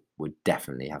thought would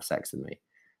definitely have sex with me.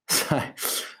 So,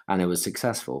 and it was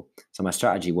successful. So my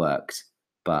strategy worked,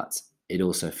 but it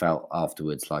also felt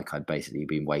afterwards like I'd basically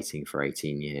been waiting for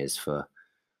 18 years for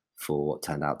what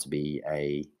turned out to be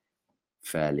a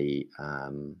fairly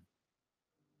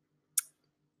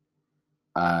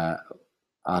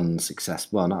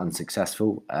unsuccessful, well, not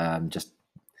unsuccessful, just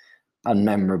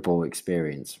unmemorable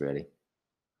experience, really.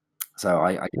 So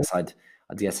I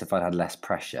guess if I'd had less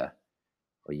pressure,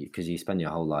 or because you spend your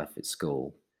whole life at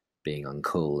school being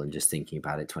uncool and just thinking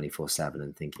about it 24/7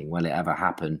 and thinking, will it ever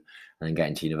happen? And then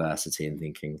getting to university and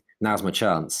thinking, now's my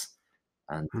chance.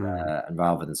 And Mm. and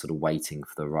rather than sort of waiting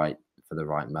for the right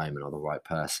moment or the right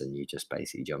person, you just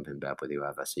basically jump in bed with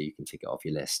whoever so you can tick it off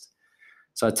your list.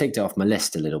 So I ticked it off my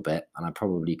list a little bit, and I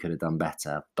probably could have done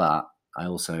better, but I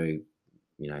also,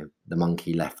 the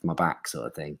monkey left my back sort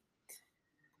of thing.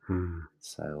 Mm.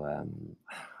 So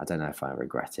I don't know if I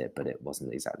regret it, but it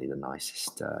wasn't exactly the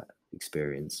nicest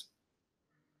experience.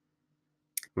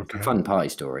 It's a Okay. fun party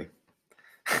story.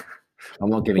 I'm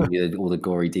not giving you all the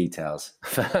gory details,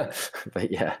 but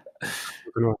yeah.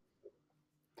 Moving on.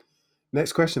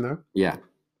 Next question, though. Yeah.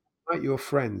 Might your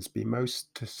friends be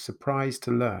most surprised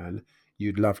to learn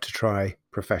you'd love to try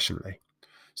professionally?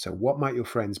 So, what might your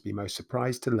friends be most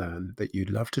surprised to learn that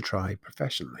you'd love to try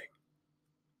professionally?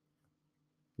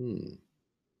 Hmm.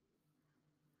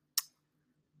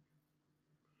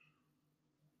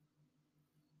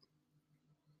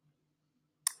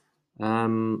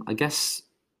 I guess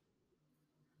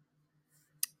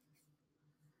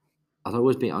I'd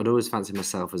always fancied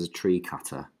myself as a tree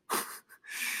cutter.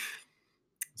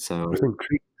 So I think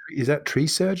is that tree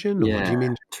surgeon, or do yeah, you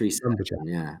mean tree lumberjack? surgeon,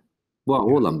 yeah. Well,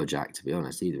 Yeah. or lumberjack, to be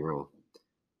honest, either or.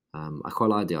 I quite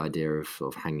like the idea of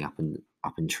sort of hanging up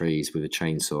in trees with a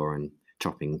chainsaw and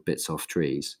chopping bits off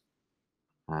trees,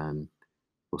 or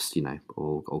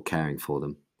or caring for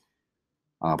them.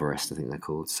 Arborist, I think they're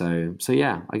called. So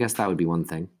yeah, I guess that would be one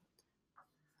thing.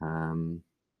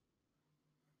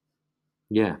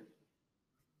 Yeah,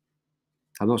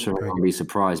 I'm not sure if Very I'll good. be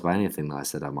surprised by anything that I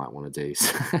said I might want to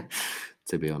do.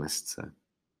 To be honest, so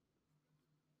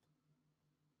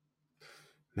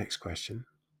Next question.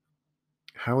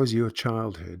 How has your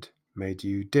childhood made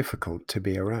you difficult to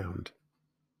be around?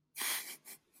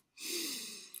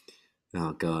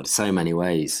 oh god, so many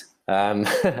ways.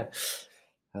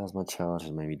 How's my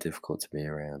childhood made me difficult to be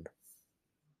around?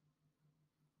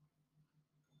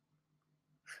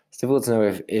 It's difficult to know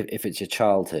if it's your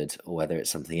childhood or whether it's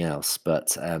something else,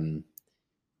 but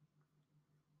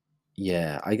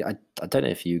yeah, I don't know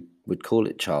if you would call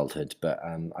it childhood, but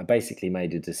I basically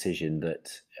made a decision that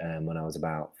when I was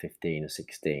about 15 or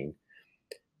 16,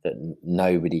 that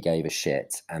nobody gave a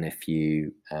shit, and if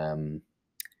you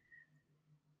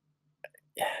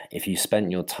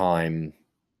spent your time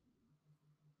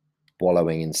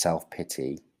wallowing in self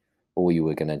pity, all you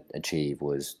were going to achieve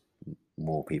was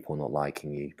more people not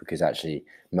liking you, because actually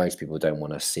most people don't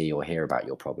want to see or hear about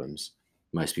your problems.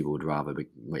 Most people would rather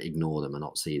ignore them and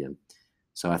not see them.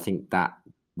 So I think that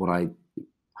what I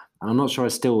And I'm not sure I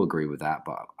still agree with that,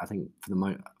 but I think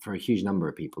for a huge number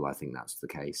of people, I think that's the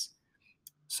case.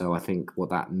 So I think what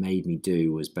that made me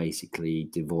do was basically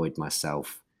devoid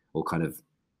myself, or kind of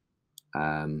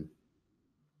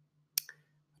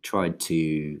tried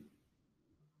to.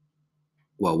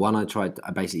 Well, one, I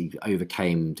basically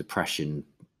overcame depression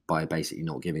by basically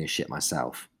not giving a shit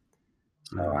myself.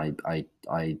 So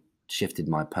I shifted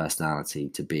my personality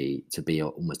to be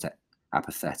almost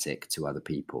apathetic to other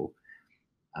people,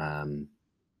 and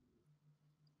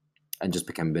just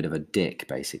became a bit of a dick,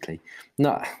 basically.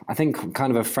 No, I think kind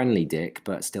of a friendly dick,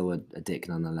 but still a dick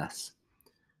nonetheless.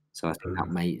 So I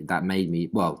think that made me,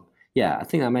 well, yeah, I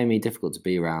think that made me difficult to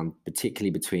be around, particularly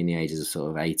between the ages of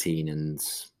sort of 18 and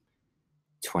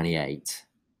 28,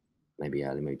 maybe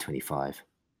 25.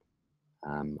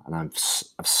 And I've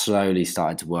slowly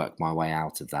started to work my way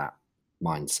out of that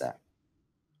mindset.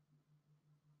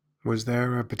 Was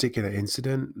there a particular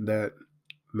incident that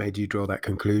made you draw that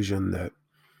conclusion that,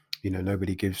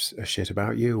 nobody gives a shit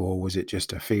about you, or was it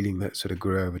just a feeling that sort of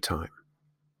grew over time?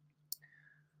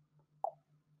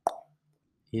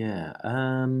 Yeah.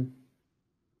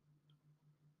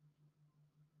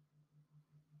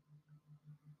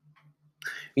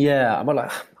 Yeah.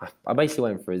 Well, I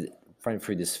basically went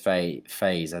through this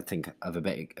phase, I think, of a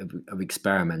bit of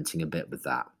experimenting a bit with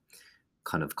that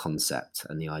kind of concept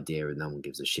and the idea of no one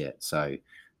gives a shit. So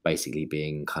basically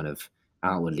being kind of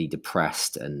outwardly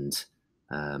depressed and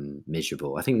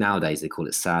miserable. I think nowadays they call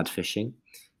it sad fishing,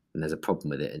 and there's a problem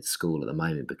with it at school at the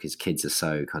moment because kids are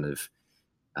so kind of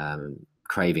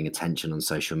craving attention on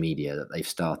social media that they've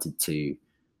started to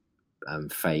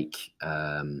fake.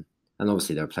 And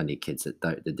obviously there are plenty of kids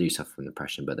that do suffer from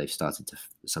depression, but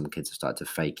some kids have started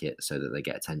to fake it so that they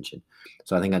get attention.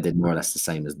 So I think I did more or less the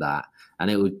same as that.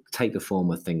 And it would take the form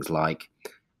of things like,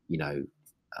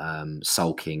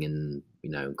 sulking and,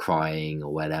 crying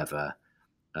or whatever,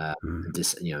 and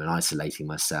isolating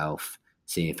myself,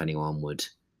 seeing if anyone would,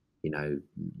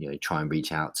 try and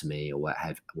reach out to me or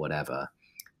whatever.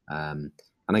 And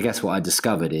I guess what I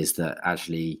discovered is that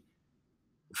actually,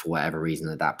 for whatever reason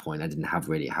at that point, I didn't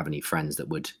really have any friends that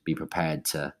would be prepared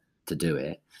to do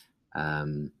it,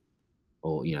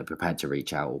 or prepared to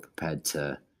reach out, or prepared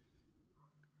to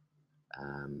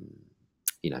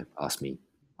ask me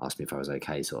if I was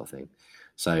okay, sort of thing.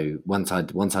 So once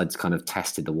I'd kind of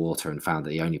tested the water and found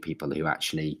that the only people who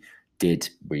actually did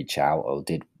reach out or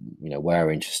did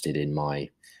were interested in my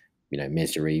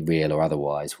misery, real or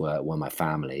otherwise, were my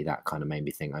family, that kind of made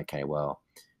me think, okay, well,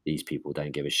 these people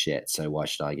don't give a shit, so why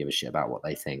should I give a shit about what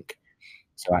they think?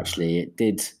 So actually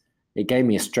it gave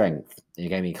me a strength. It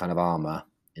gave me kind of armor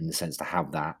in the sense to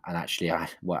have that. And actually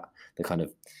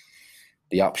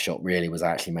the upshot really was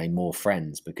I actually made more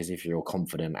friends, because if you're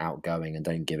confident, outgoing, and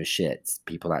don't give a shit,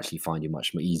 people actually find you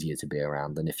much more easier to be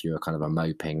around than if you're kind of a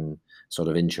moping sort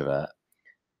of introvert.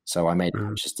 So I made a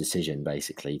conscious decision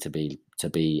basically to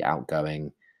be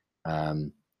outgoing,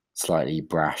 slightly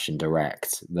brash and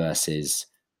direct versus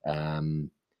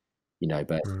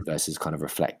versus kind of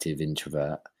reflective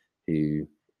introvert who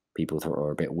people thought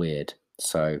were a bit weird.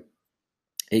 So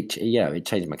it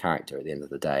changed my character at the end of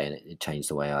the day, and it changed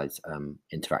the way I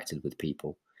interacted with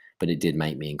people. But it did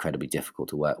make me incredibly difficult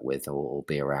to work with or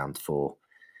be around for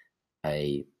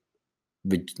a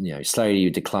slowly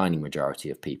declining majority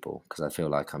of people, because I feel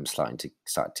like I'm starting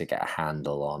to get a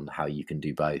handle on how you can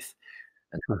do both,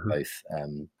 and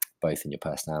both in your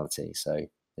personality. So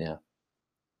yeah.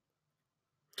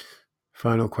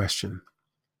 Final question.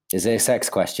 Is it a sex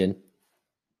question?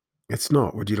 It's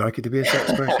not. Would you like it to be a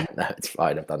sex question? No, it's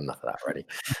fine. I've done enough of that already.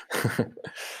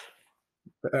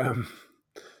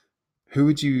 Who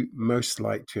would you most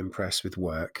like to impress with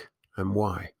work, and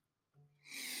why?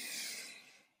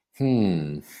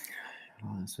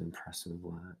 That's impressive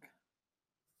work.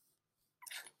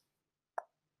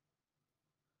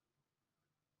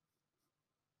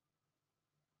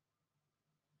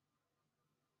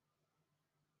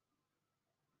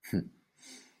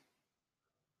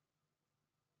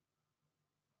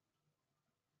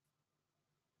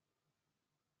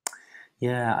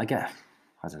 Yeah, I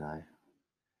don't know.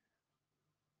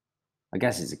 I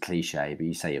guess it's a cliche, but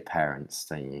you say your parents,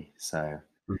 don't you? So,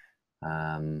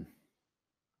 I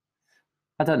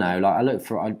don't know. Like I look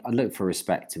for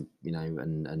respect, and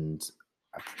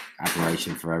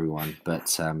admiration for everyone. But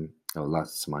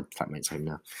that's my flatmate's home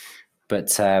now.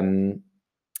 But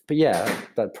yeah,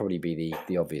 that'd probably be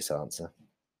the obvious answer.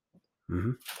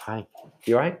 Mm-hmm. Hi,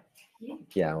 you all right? Yeah.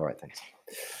 Yeah, all right, thanks.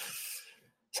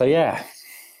 So yeah.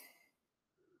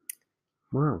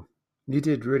 Wow. You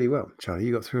did really well, Charlie.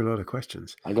 You got through a lot of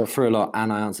questions. I got through a lot,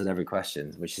 and I answered every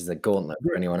question, which is a gauntlet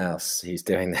for anyone else who's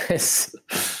doing this.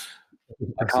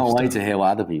 I can't wait to hear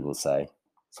what other people say.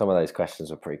 Some of those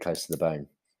questions were pretty close to the bone.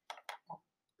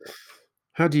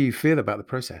 How do you feel about the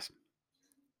process?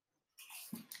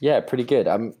 Yeah, pretty good.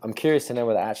 I'm curious to know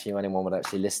whether actually anyone would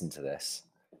actually listen to this.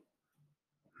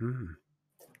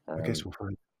 I guess we'll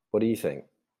find. What do you think?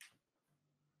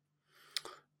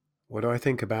 What do I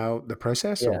think about the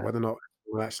process, or Yeah. whether or not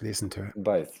we'll actually listen to it?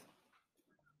 Both.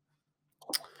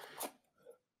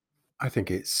 I think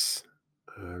it's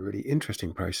a really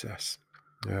interesting process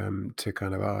to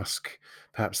kind of ask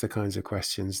perhaps the kinds of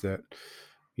questions that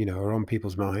are on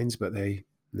people's minds, but they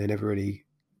never really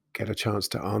get a chance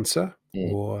to answer,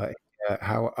 or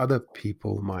how other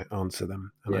people might answer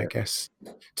them. And I guess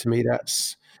to me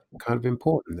that's kind of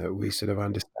important, that we sort of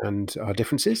understand our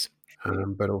differences,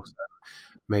 but also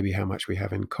maybe how much we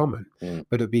have in common.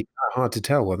 But it'd be hard to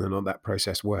tell whether or not that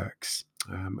process works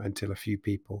until a few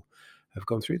people have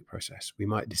gone through the process. We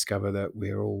might discover that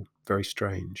we're all very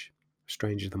strange,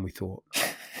 stranger than we thought.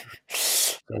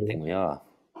 I think we are.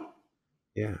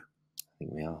 Yeah. I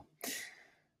think we are.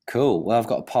 Cool. Well, I've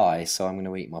got a pie, so I'm going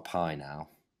to eat my pie now.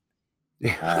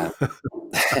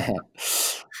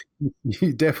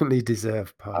 You definitely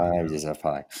deserve pie. I deserve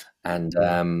pie. And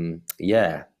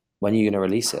yeah, when are you going to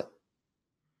release it?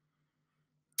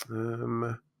 I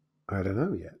don't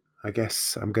know yet. I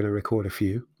guess I'm going to record a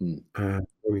few. When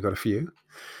we got a few.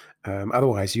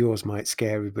 Otherwise, yours might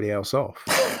scare everybody else off.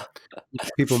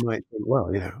 People might think, well,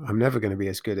 I'm never going to be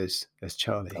as good as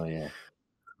Charlie. Oh yeah,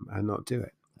 and not do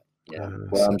it. Yeah.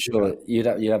 Well, I'm sure you'd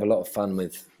have a lot of fun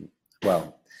with.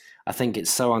 Well, I think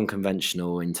it's so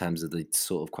unconventional in terms of the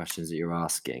sort of questions that you're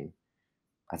asking.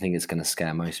 I think it's going to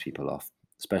scare most people off,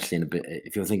 especially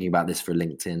if you're thinking about this for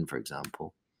LinkedIn, for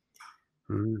example.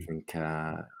 I think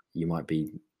you might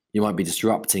be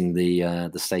disrupting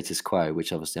the status quo,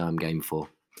 which obviously I'm game for.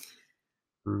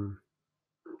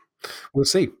 We'll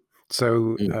see.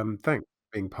 So thanks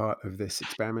for being part of this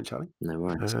experiment, Charlie. No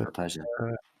worries. It's my pleasure.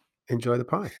 Enjoy the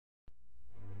pie.